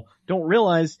now don't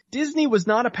realize Disney was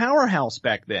not a powerhouse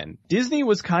back then. Disney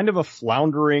was kind of a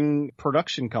floundering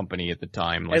production company at the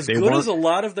time. Like, as good as a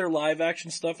lot of their live action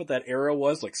stuff at that era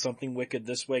was, like Something Wicked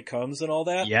This Way Comes and all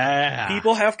that. Yeah.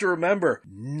 People have to remember,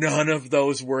 none of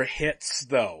those were hits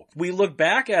though. We look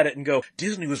back at it and go,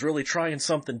 Disney was really trying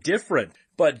something different.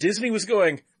 But Disney was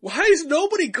going, why is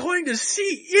nobody going to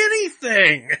see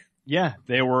anything? Yeah,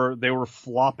 they were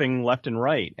flopping left and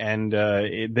right, and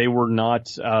they were not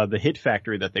the hit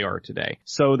factory that they are today.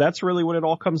 So that's really what it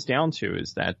all comes down to,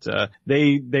 is that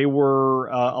they were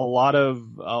a lot of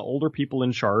older people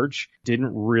in charge,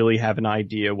 didn't really have an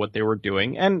idea what they were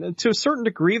doing. And to a certain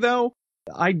degree, though,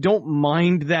 I don't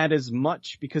mind that as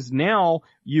much, because now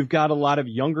you've got a lot of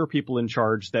younger people in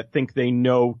charge that think they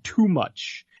know too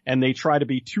much. and they try to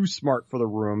be too smart for the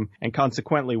room, and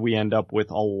consequently we end up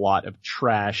with a lot of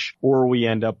trash, or we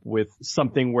end up with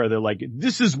something where they're like,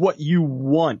 this is what you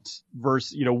want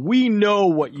versus, we know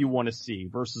what you want to see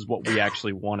versus what we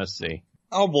actually want to see.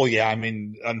 Oh, well, yeah. I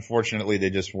mean, unfortunately, they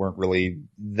just weren't really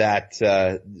that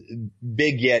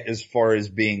big yet as far as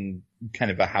being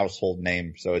kind of a household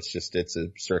name. So it's a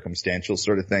circumstantial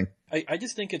sort of thing. I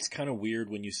just think it's kind of weird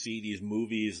when you see these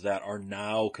movies that are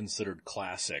now considered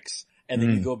classics, and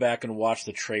then you go back and watch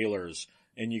the trailers,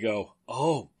 and you go,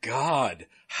 oh, God,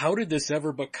 how did this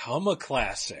ever become a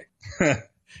classic?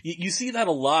 You see that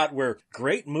a lot where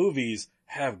great movies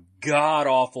have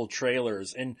god-awful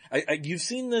trailers. And you've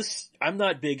seen this. I'm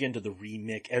not big into the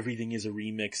remix, everything is a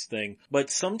remix thing, but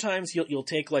sometimes you'll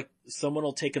take someone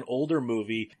will take an older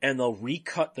movie and they'll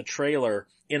recut the trailer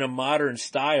in a modern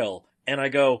style. And I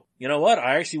go, you know what?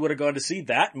 I actually would have gone to see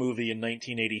that movie in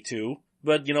 1982.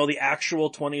 But, the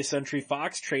actual 20th Century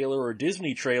Fox trailer or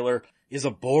Disney trailer is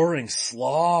a boring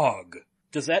slog.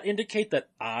 Does that indicate that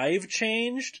I've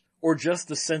changed or just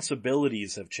the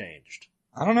sensibilities have changed?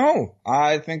 I don't know.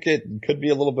 I think it could be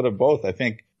a little bit of both. I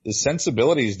think the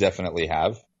sensibilities definitely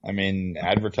have. I mean,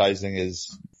 advertising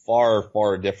is far,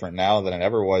 far different now than it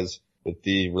ever was with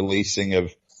the releasing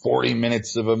of 40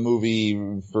 minutes of a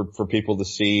movie for people to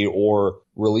see, or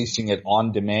releasing it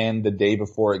on demand the day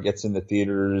before it gets in the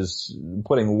theaters,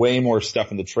 putting way more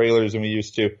stuff in the trailers than we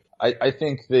used to. I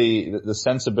think the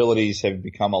sensibilities have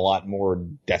become a lot more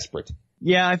desperate.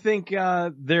 Yeah, I think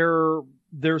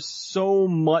there's so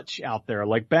much out there.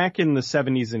 Like back in the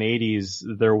 70s and 80s,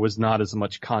 there was not as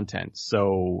much content.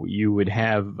 So you would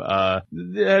have a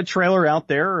trailer out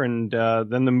there, and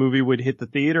then the movie would hit the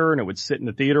theater, and it would sit in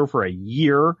the theater for a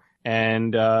year,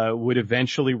 and would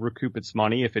eventually recoup its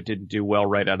money if it didn't do well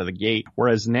right out of the gate.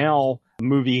 Whereas now, the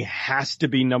movie has to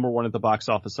be number one at the box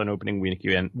office on opening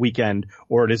weekend,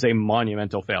 or it is a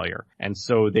monumental failure. And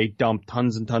so they dump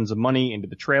tons and tons of money into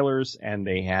the trailers, and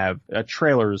they have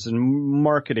trailers and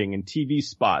marketing and TV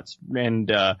spots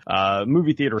and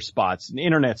movie theater spots and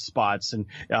internet spots and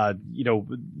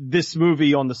this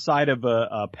movie on the side of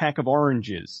a pack of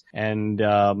oranges, and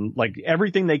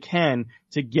everything they can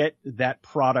to get that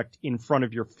product in front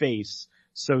of your face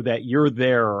so that you're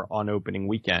there on opening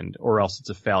weekend, or else it's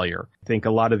a failure. I think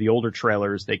a lot of the older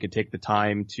trailers, they could take the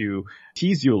time to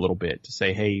tease you a little bit, to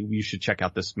say, hey, you should check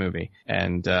out this movie.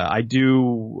 And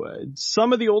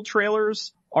some of the old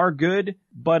trailers are good,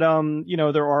 but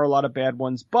there are a lot of bad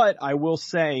ones. But I will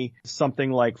say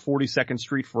something like 42nd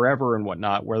Street Forever and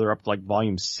whatnot, where they're up to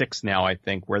volume 6 now, I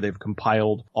think, where they've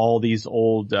compiled all these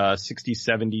old 60s,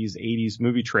 70s, 80s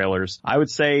movie trailers. I would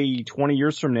say 20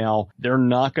 years from now, they're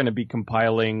not going to be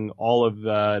compiling all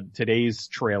of today's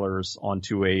trailers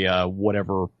onto a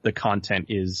whatever the content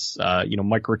is,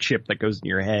 microchip that goes in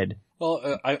your head.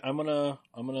 Well, I'm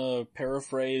gonna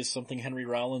paraphrase something Henry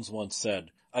Rollins once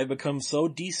said. I've become so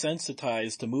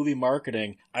desensitized to movie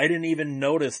marketing, I didn't even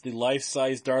notice the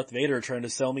life-size Darth Vader trying to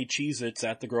sell me Cheez-Its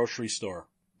at the grocery store.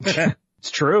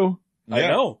 It's true. Yeah. I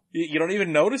know. You don't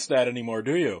even notice that anymore,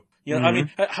 do you? I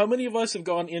mean, how many of us have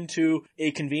gone into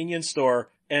a convenience store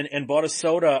and bought a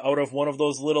soda out of one of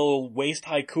those little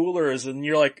waist-high coolers, and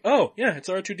you're like, oh, yeah, it's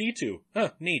R2-D2.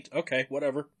 Huh, neat. Okay,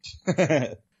 whatever.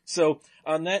 So,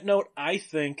 on that note, I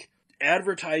think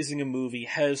advertising a movie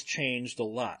has changed a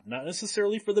lot. Not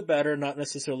necessarily for the better, not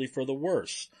necessarily for the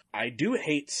worse. I do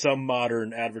hate some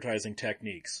modern advertising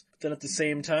techniques. But then at the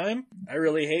same time, I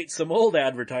really hate some old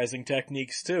advertising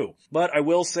techniques too. But I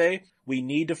will say, we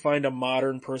need to find a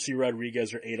modern Percy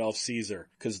Rodriguez or Adolph Caesar.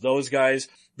 Cause those guys'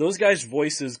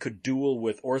 voices could duel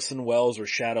with Orson Welles or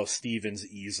Shadow Stevens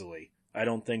easily. I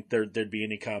don't think there'd be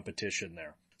any competition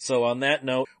there. So on that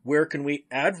note, where can we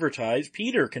advertise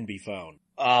Peter can be found?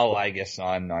 Oh, I guess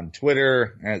on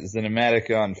Twitter, at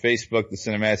Cinematica, on Facebook, The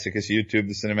Cinemasochist, YouTube,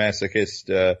 The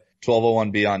Cinemasochist,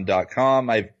 1201beyond.com.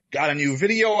 I've got a new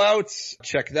video out.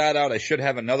 Check that out. I should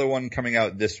have another one coming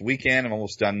out this weekend. I'm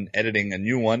almost done editing a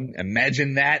new one.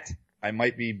 Imagine that. I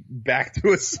might be back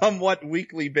to a somewhat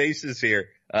weekly basis here,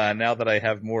 now that I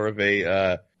have more of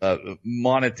a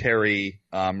monetary,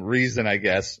 reason, I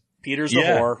guess. Peter's a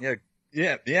whore.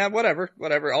 Yeah,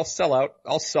 whatever. I'll sell out.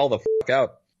 I'll sell the fuck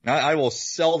out. I will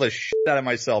sell the shit out of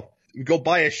myself. Go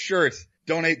buy a shirt.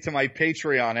 Donate to my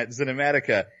Patreon at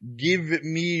Cinematica. Give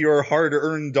me your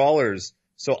hard-earned dollars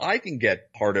so I can get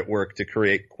hard at work to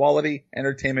create quality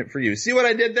entertainment for you. See what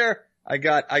I did there? I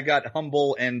got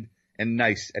humble and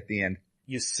nice at the end.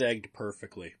 You segged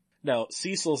perfectly. Now,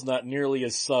 Cecil's not nearly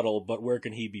as subtle, but where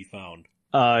can he be found?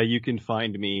 You can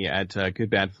find me at Good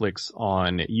Bad Flicks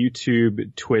on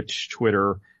YouTube, Twitch,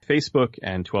 Twitter, Facebook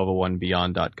and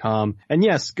 1201beyond.com. And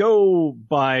yes, go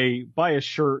buy a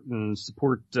shirt and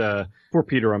support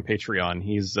Peter on Patreon.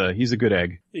 He's a good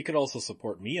egg. You could also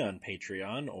support me on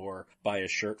Patreon or buy a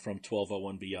shirt from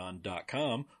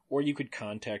 1201beyond.com, or you could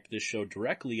contact this show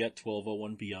directly at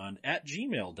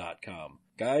 1201beyond@gmail.com.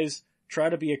 Guys, try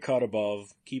to be a cut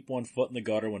above. Keep one foot in the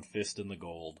gutter, one fist in the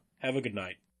gold. Have a good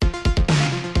night.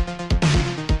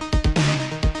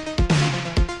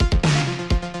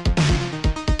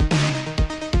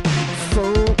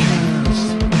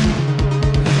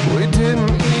 We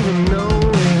didn't even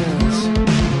notice.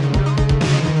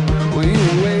 We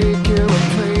awake in a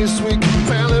place we can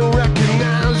barely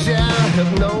recognize. Yeah,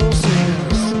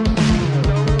 hypnosis.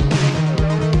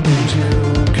 And you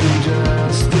can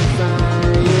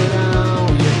justify it all.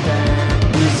 Your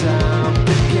back is up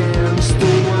against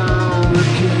the wall again.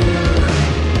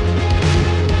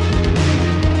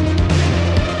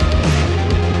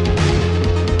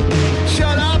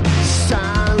 Shut up,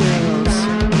 silence.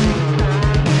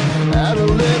 Add a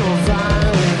little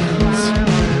violence.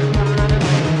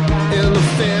 Ill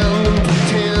offend and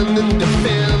pretend and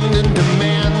defend and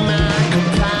demand my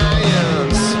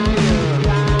compliance.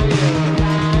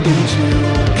 And you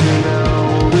can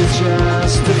always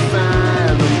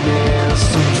justify the mess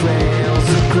of trails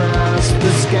across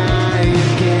the sky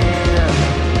again.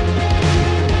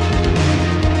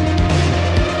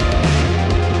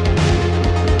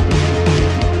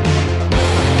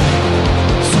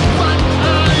 So what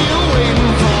are you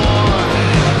waiting for?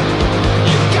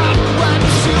 You got what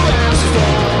you asked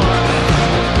for.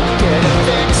 Get it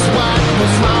fixed, what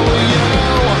was wrong with you?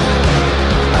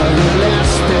 Are you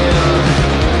listening?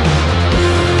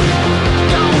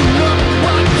 Don't look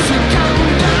what you come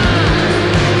down.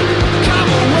 Come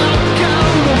on, welcome to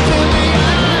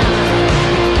Oblivion.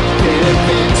 Get it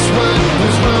fixed, what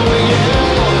was wrong with you?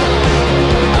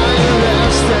 Are you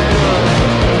listening?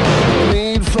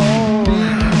 Need for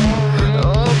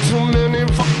too many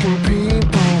fucking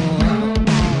people.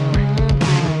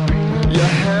 You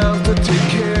have to take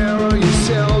care of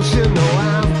yourselves. You know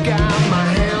I've got my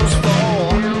hands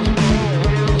full.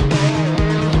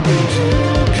 And you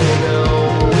can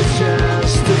always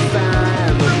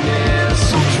justify the mess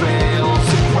of trails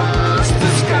across the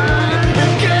sky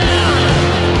again.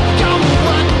 Come on,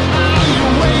 what are you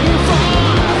waiting for?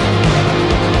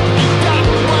 You got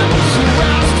what you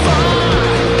asked for.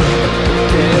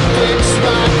 Can't fix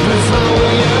what was wrong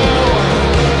with you.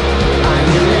 Are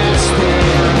you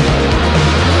listening?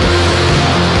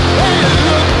 Hey,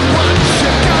 look what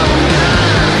you come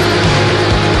down.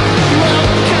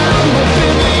 Welcome to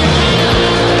Oblivion.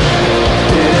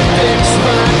 Can't fix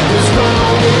what was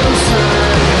wrong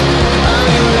inside. Are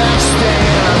you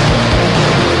listening?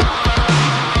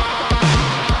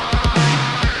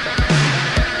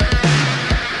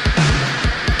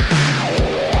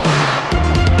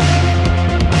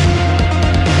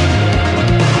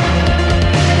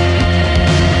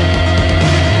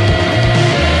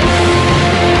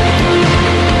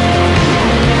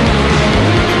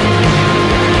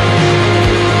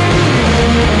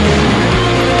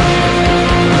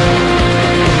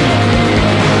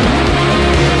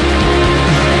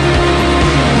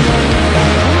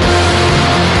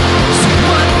 So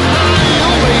what are you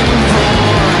waiting for?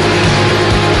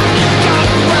 You got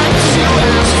what you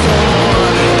asked for.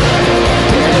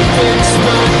 Can't fix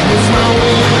what was wrong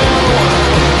with you.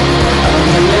 Are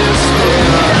you listening?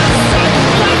 Yes, I'm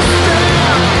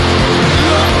listening.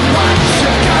 Look what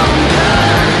you come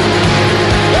down.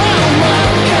 Oh,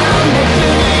 welcome to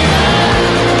Oblivion.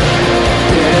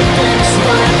 Can't fix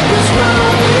what was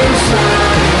wrong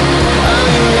inside. Are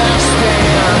you listening?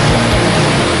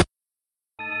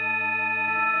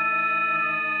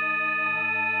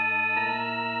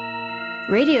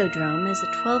 Radiodrome is a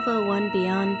 1201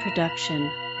 Beyond production.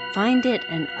 Find it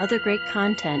and other great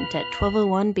content at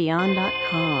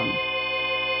 1201beyond.com.